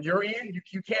 on your end.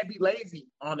 You can't be lazy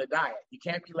on a diet. You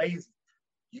can't be lazy.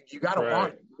 You gotta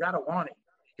want it. You gotta want it.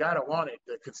 You gotta want it.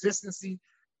 The consistency,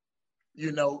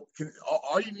 you know,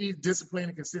 all you need is discipline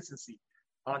and consistency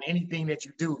on anything that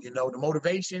you do. You know, the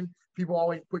motivation, people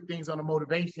always put things on the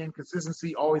motivation.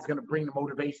 Consistency always going to bring the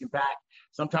motivation back.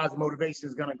 Sometimes the motivation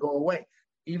is going to go away.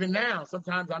 Even now,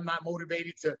 sometimes I'm not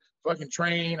motivated to fucking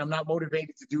train. I'm not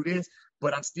motivated to do this,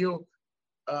 but I'm still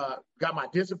got my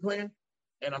discipline,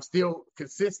 and I'm still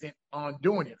consistent on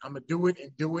doing it. I'm gonna do it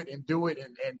and do it and do it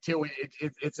until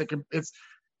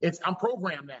I'm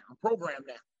programmed now. I'm programmed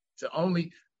now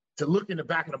to look in the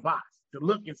back of the box, to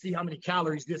look and see how many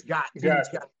calories this got.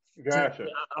 Gotcha.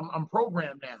 I'm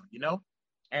programmed now, you know,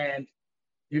 and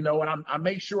you know, and I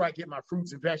make sure I get my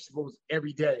fruits and vegetables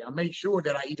every day. I make sure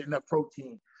that I eat enough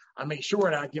protein. I make sure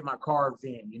that I get my carbs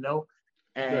in, you know,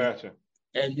 and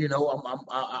you know,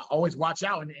 I always watch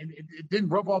out, and it didn't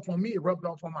rub off on me. It rubbed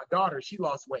off on my daughter. She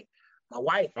lost weight. My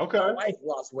wife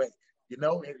lost weight. You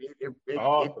know,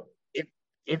 awesome.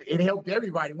 It helped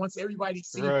everybody. Once everybody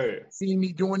see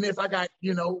me doing this, I got,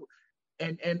 you know,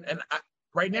 and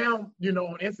right now, you know,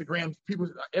 on Instagram,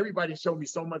 everybody showed me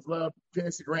so much love.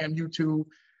 Instagram, YouTube,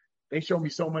 they show me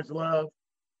so much love.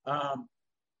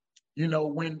 You know,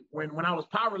 when I was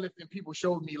powerlifting, people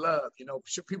showed me love. You know,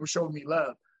 people showed me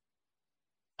love.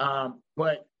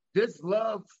 But this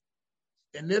love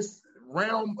in this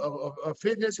realm of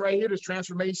fitness right here, this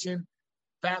transformation,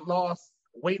 fat loss,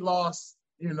 weight loss,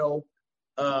 you know,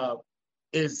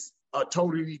 is a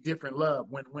totally different love.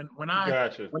 When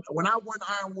I won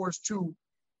Iron Wars 2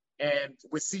 and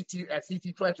with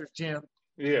CT Fletcher's gym,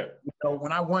 you know,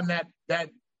 when I won that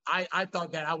I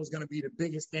thought that I was going to be the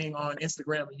biggest thing on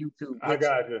Instagram and YouTube. I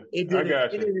got you. It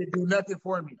didn't do nothing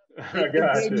for me. It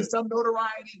gave me some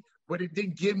notoriety, but it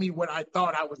didn't give me what I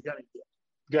thought I was going to get.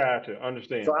 Gotcha.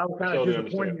 Understand. So I was kind of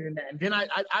disappointed in that. And then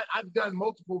I've done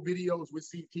multiple videos with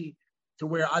CT to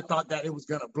where I thought that it was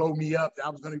going to blow me up, that I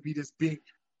was going to be this big.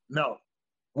 No.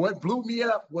 What blew me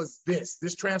up was this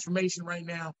transformation right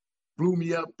now blew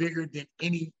me up bigger than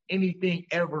anything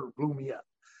ever blew me up.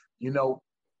 You know,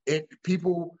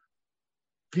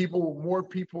 more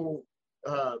people,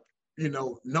 you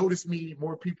know, notice me,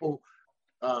 more people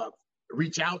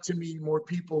reach out to me, more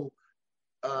people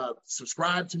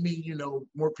subscribe to me, you know,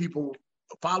 more people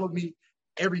follow me,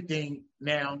 everything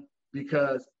now,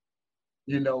 because,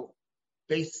 you know,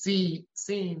 they seen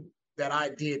that I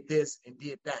did this and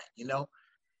did that, you know.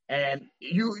 And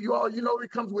you all, you know,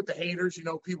 it comes with the haters. You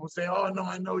know, people say, "Oh no,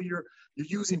 I know you're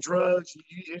using drugs.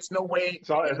 There's no way." It's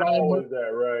always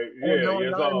that, right? Yeah,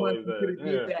 it's always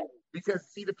that. Because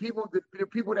see, the people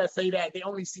that say that, they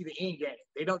only see the end game.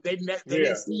 They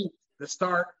didn't see the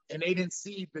start, and they didn't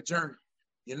see the journey.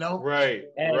 You know, right?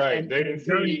 They didn't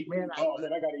see. Man, I got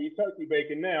to eat turkey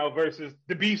bacon now versus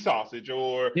the beef sausage,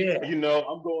 or you know,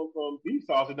 I'm going from beef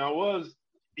sausage. I was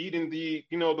eating the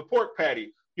pork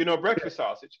patty. You know, breakfast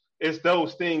sausage. It's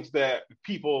those things that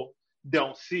people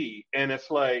don't see. And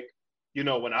it's like, you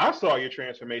know, when I saw your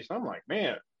transformation, I'm like,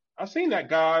 man, I seen that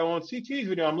guy on CT's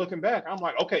video. I'm looking back. I'm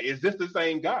like, okay, is this the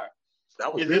same guy?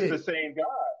 This the same guy?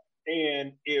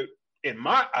 And in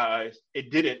my eyes,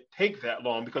 it didn't take that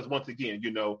long because once again,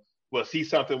 you know, we'll see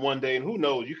something one day and who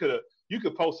knows, you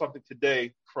could post something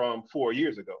today from 4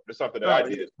 years ago. There's something that I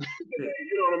did. You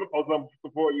know what I mean? Post something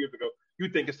from 4 years ago. You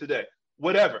think it's today.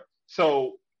 Whatever.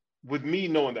 So with me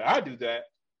knowing that I do that,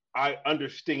 I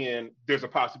understand there's a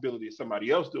possibility of somebody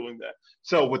else doing that.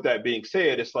 So with that being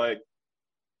said, it's like,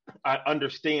 I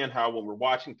understand how when we're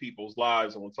watching people's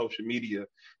lives on social media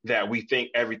that we think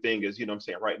everything is, you know what I'm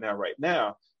saying, right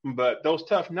now. But those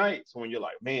tough nights when you're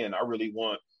like, man, I really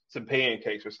want some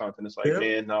pancakes or something. It's like,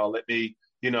 man, no, let me,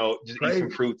 you know, just eat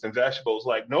some fruits and vegetables.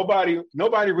 Like nobody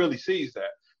really sees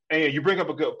that. And you bring up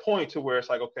a good point to where it's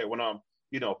like, okay, when I'm,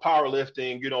 you know,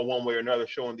 powerlifting, you know, one way or another,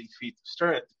 showing these feats of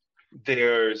strength,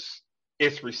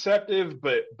 it's receptive,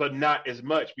 but not as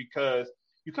much, because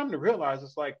you come to realize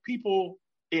it's like people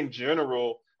in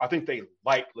general, I think they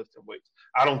like lifting weights.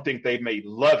 I don't think they may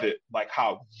love it like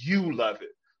how you love it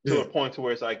to a point to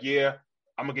where it's like, yeah,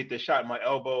 I'm gonna get this shot in my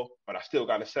elbow, but I still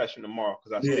got a session tomorrow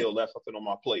because I still left something on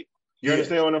my plate. You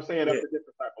understand what I'm saying? That's a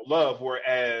different type of love.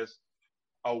 Whereas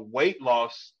a weight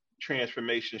loss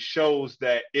transformation shows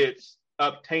that it's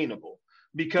obtainable,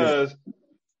 because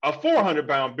a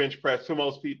 400-pound bench press to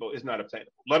most people is not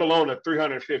obtainable, let alone a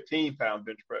 315-pound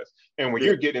bench press. And when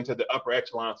you're getting into the upper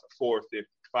echelons of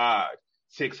 455,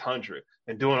 600,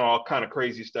 and doing all kind of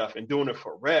crazy stuff and doing it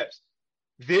for reps,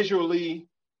 visually,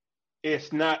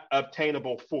 it's not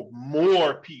obtainable for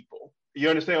more people. You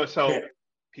understand? So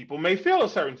people may feel a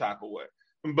certain type of way.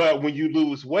 But when you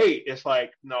lose weight, it's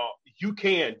like, no, you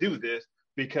can't do this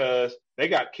because they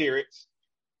got carrots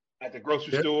at the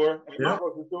grocery store, at my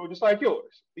grocery store, just like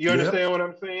yours. You understand what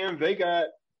I'm saying? They got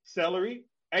celery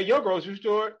at your grocery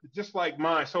store, just like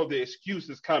mine. So the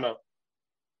excuses kind of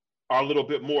are a little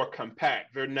bit more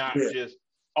compact. They're not just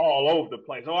all over the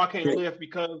place. Oh, I can't lift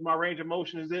because my range of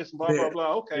motion is this, and blah, blah,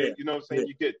 blah. Okay, you know what I'm saying?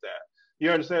 You get that. You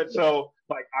understand? So,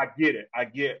 like, I get it. I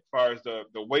get as far as the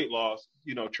weight loss,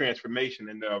 you know, transformation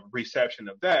and the reception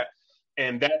of that.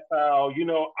 And that's how, you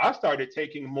know, I started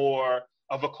taking more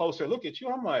of a closer look at you.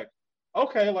 I'm like,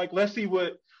 okay, like, let's see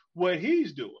what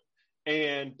he's doing.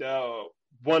 And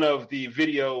one of the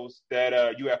videos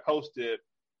that you have posted,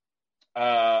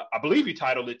 I believe you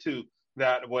titled it too,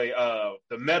 that way,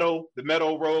 the metal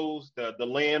rows, the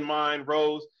landmine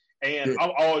rows. And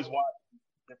I'm always watching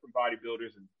different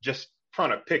bodybuilders and just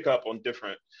trying to pick up on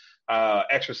different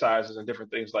exercises and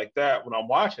different things like that. When I'm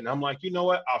watching, I'm like, you know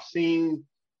what? I've seen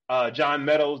John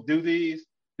Meadows do these,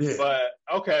 but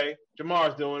okay,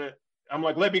 Jamar's doing it. I'm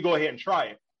like, let me go ahead and try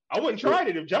it. I wouldn't try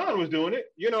it if John was doing it.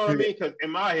 You know what I mean? Because in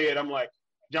my head, I'm like,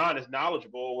 John is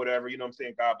knowledgeable or whatever. You know what I'm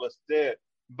saying? God bless the dead.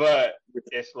 But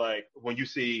it's like when you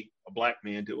see a black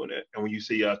man doing it, and when you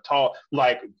see a tall,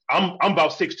 like I'm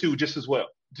about 6'2" just as well,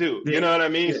 too. You know what I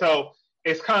mean? So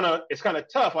it's kind of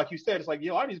tough. Like you said, it's like,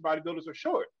 a lot of these bodybuilders are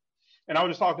short. And I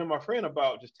was just talking to my friend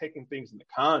about just taking things into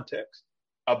context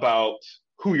about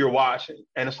who you're watching.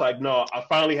 And it's like, no, I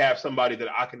finally have somebody that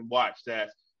I can watch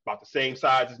that's about the same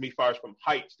size as me, as far as from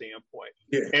height standpoint.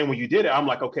 And when you did it, I'm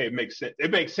like, okay, it makes sense.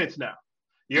 It makes sense now.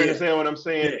 You understand what I'm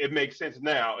saying? It makes sense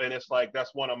now. And it's like,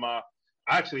 that's one of my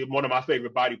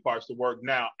favorite body parts to work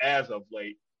now as of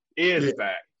late is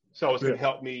back. So it's going to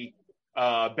help me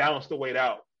balance the weight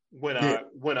out when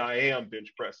I am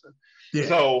bench pressing.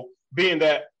 So being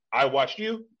that I watched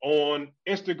you on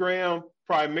Instagram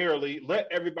primarily, let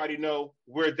everybody know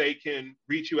where they can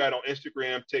reach you at on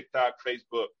Instagram, TikTok,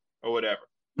 Facebook, or whatever.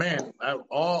 Man,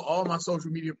 all my social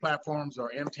media platforms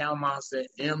are MTown Monsta,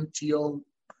 MTOWN,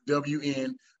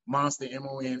 Monsta,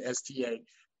 MONSTA.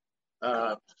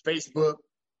 Facebook,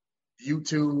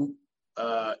 YouTube,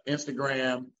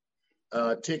 Instagram,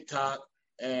 TikTok,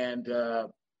 and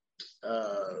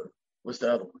what's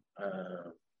the other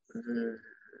one?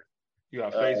 You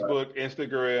got Facebook,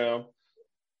 Instagram,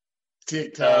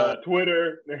 TikTok,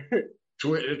 Twitter.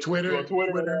 Twitter. Okay.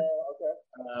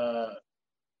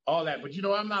 All that. But,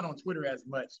 I'm not on Twitter as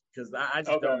much because I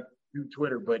just don't do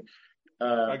Twitter. But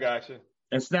I got you.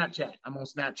 And Snapchat. I'm on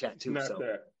Snapchat too. Snapchat.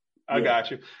 So. I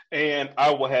got you. And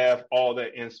I will have all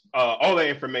that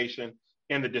information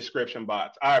in the description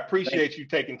box. I appreciate you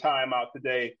taking time out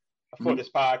today for this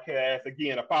podcast.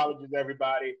 Again, apologies,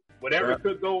 everybody. Whatever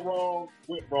could go wrong,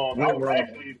 went wrong. I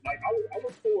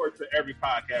look forward to every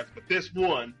podcast, but this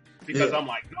one, because I'm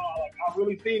like, no, I've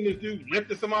really seen this dude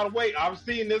lifting some amount of weight. I've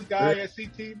seen this guy at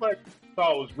CT, but so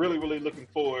I was really, really looking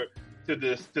forward to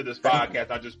this podcast.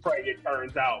 I just pray it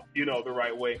turns out, the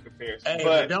right way in comparison. Hey,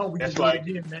 but we can do it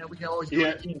again, man. We can always do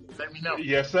it again. Let me know.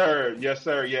 Yes, sir. Yes,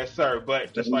 sir. Yes, sir.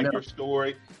 But just like your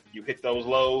story, you hit those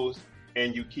lows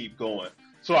and you keep going.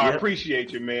 So I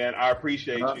appreciate you, man. I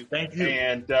appreciate you. Thank you.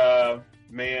 And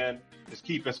man, just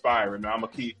keep inspiring. I'm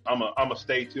gonna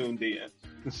stay tuned in.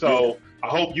 And so I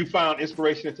hope you found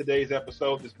inspiration in today's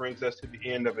episode. This brings us to the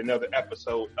end of another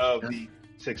episode of the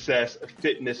Success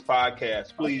Fitness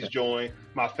Podcast. Please join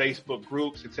my Facebook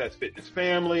group, Success Fitness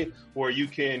Family, where you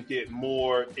can get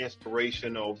more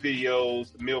inspirational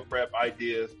videos, meal prep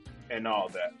ideas, and all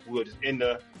that. We'll just end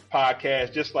the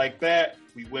podcast just like that.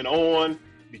 We went on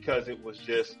because it was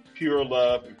just pure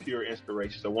love and pure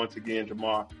inspiration. So once again,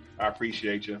 Jamar, I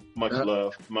appreciate you. Much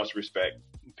love, much respect.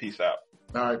 Peace out.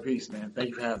 All right, peace, man. Thank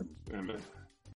you for having me. Amen.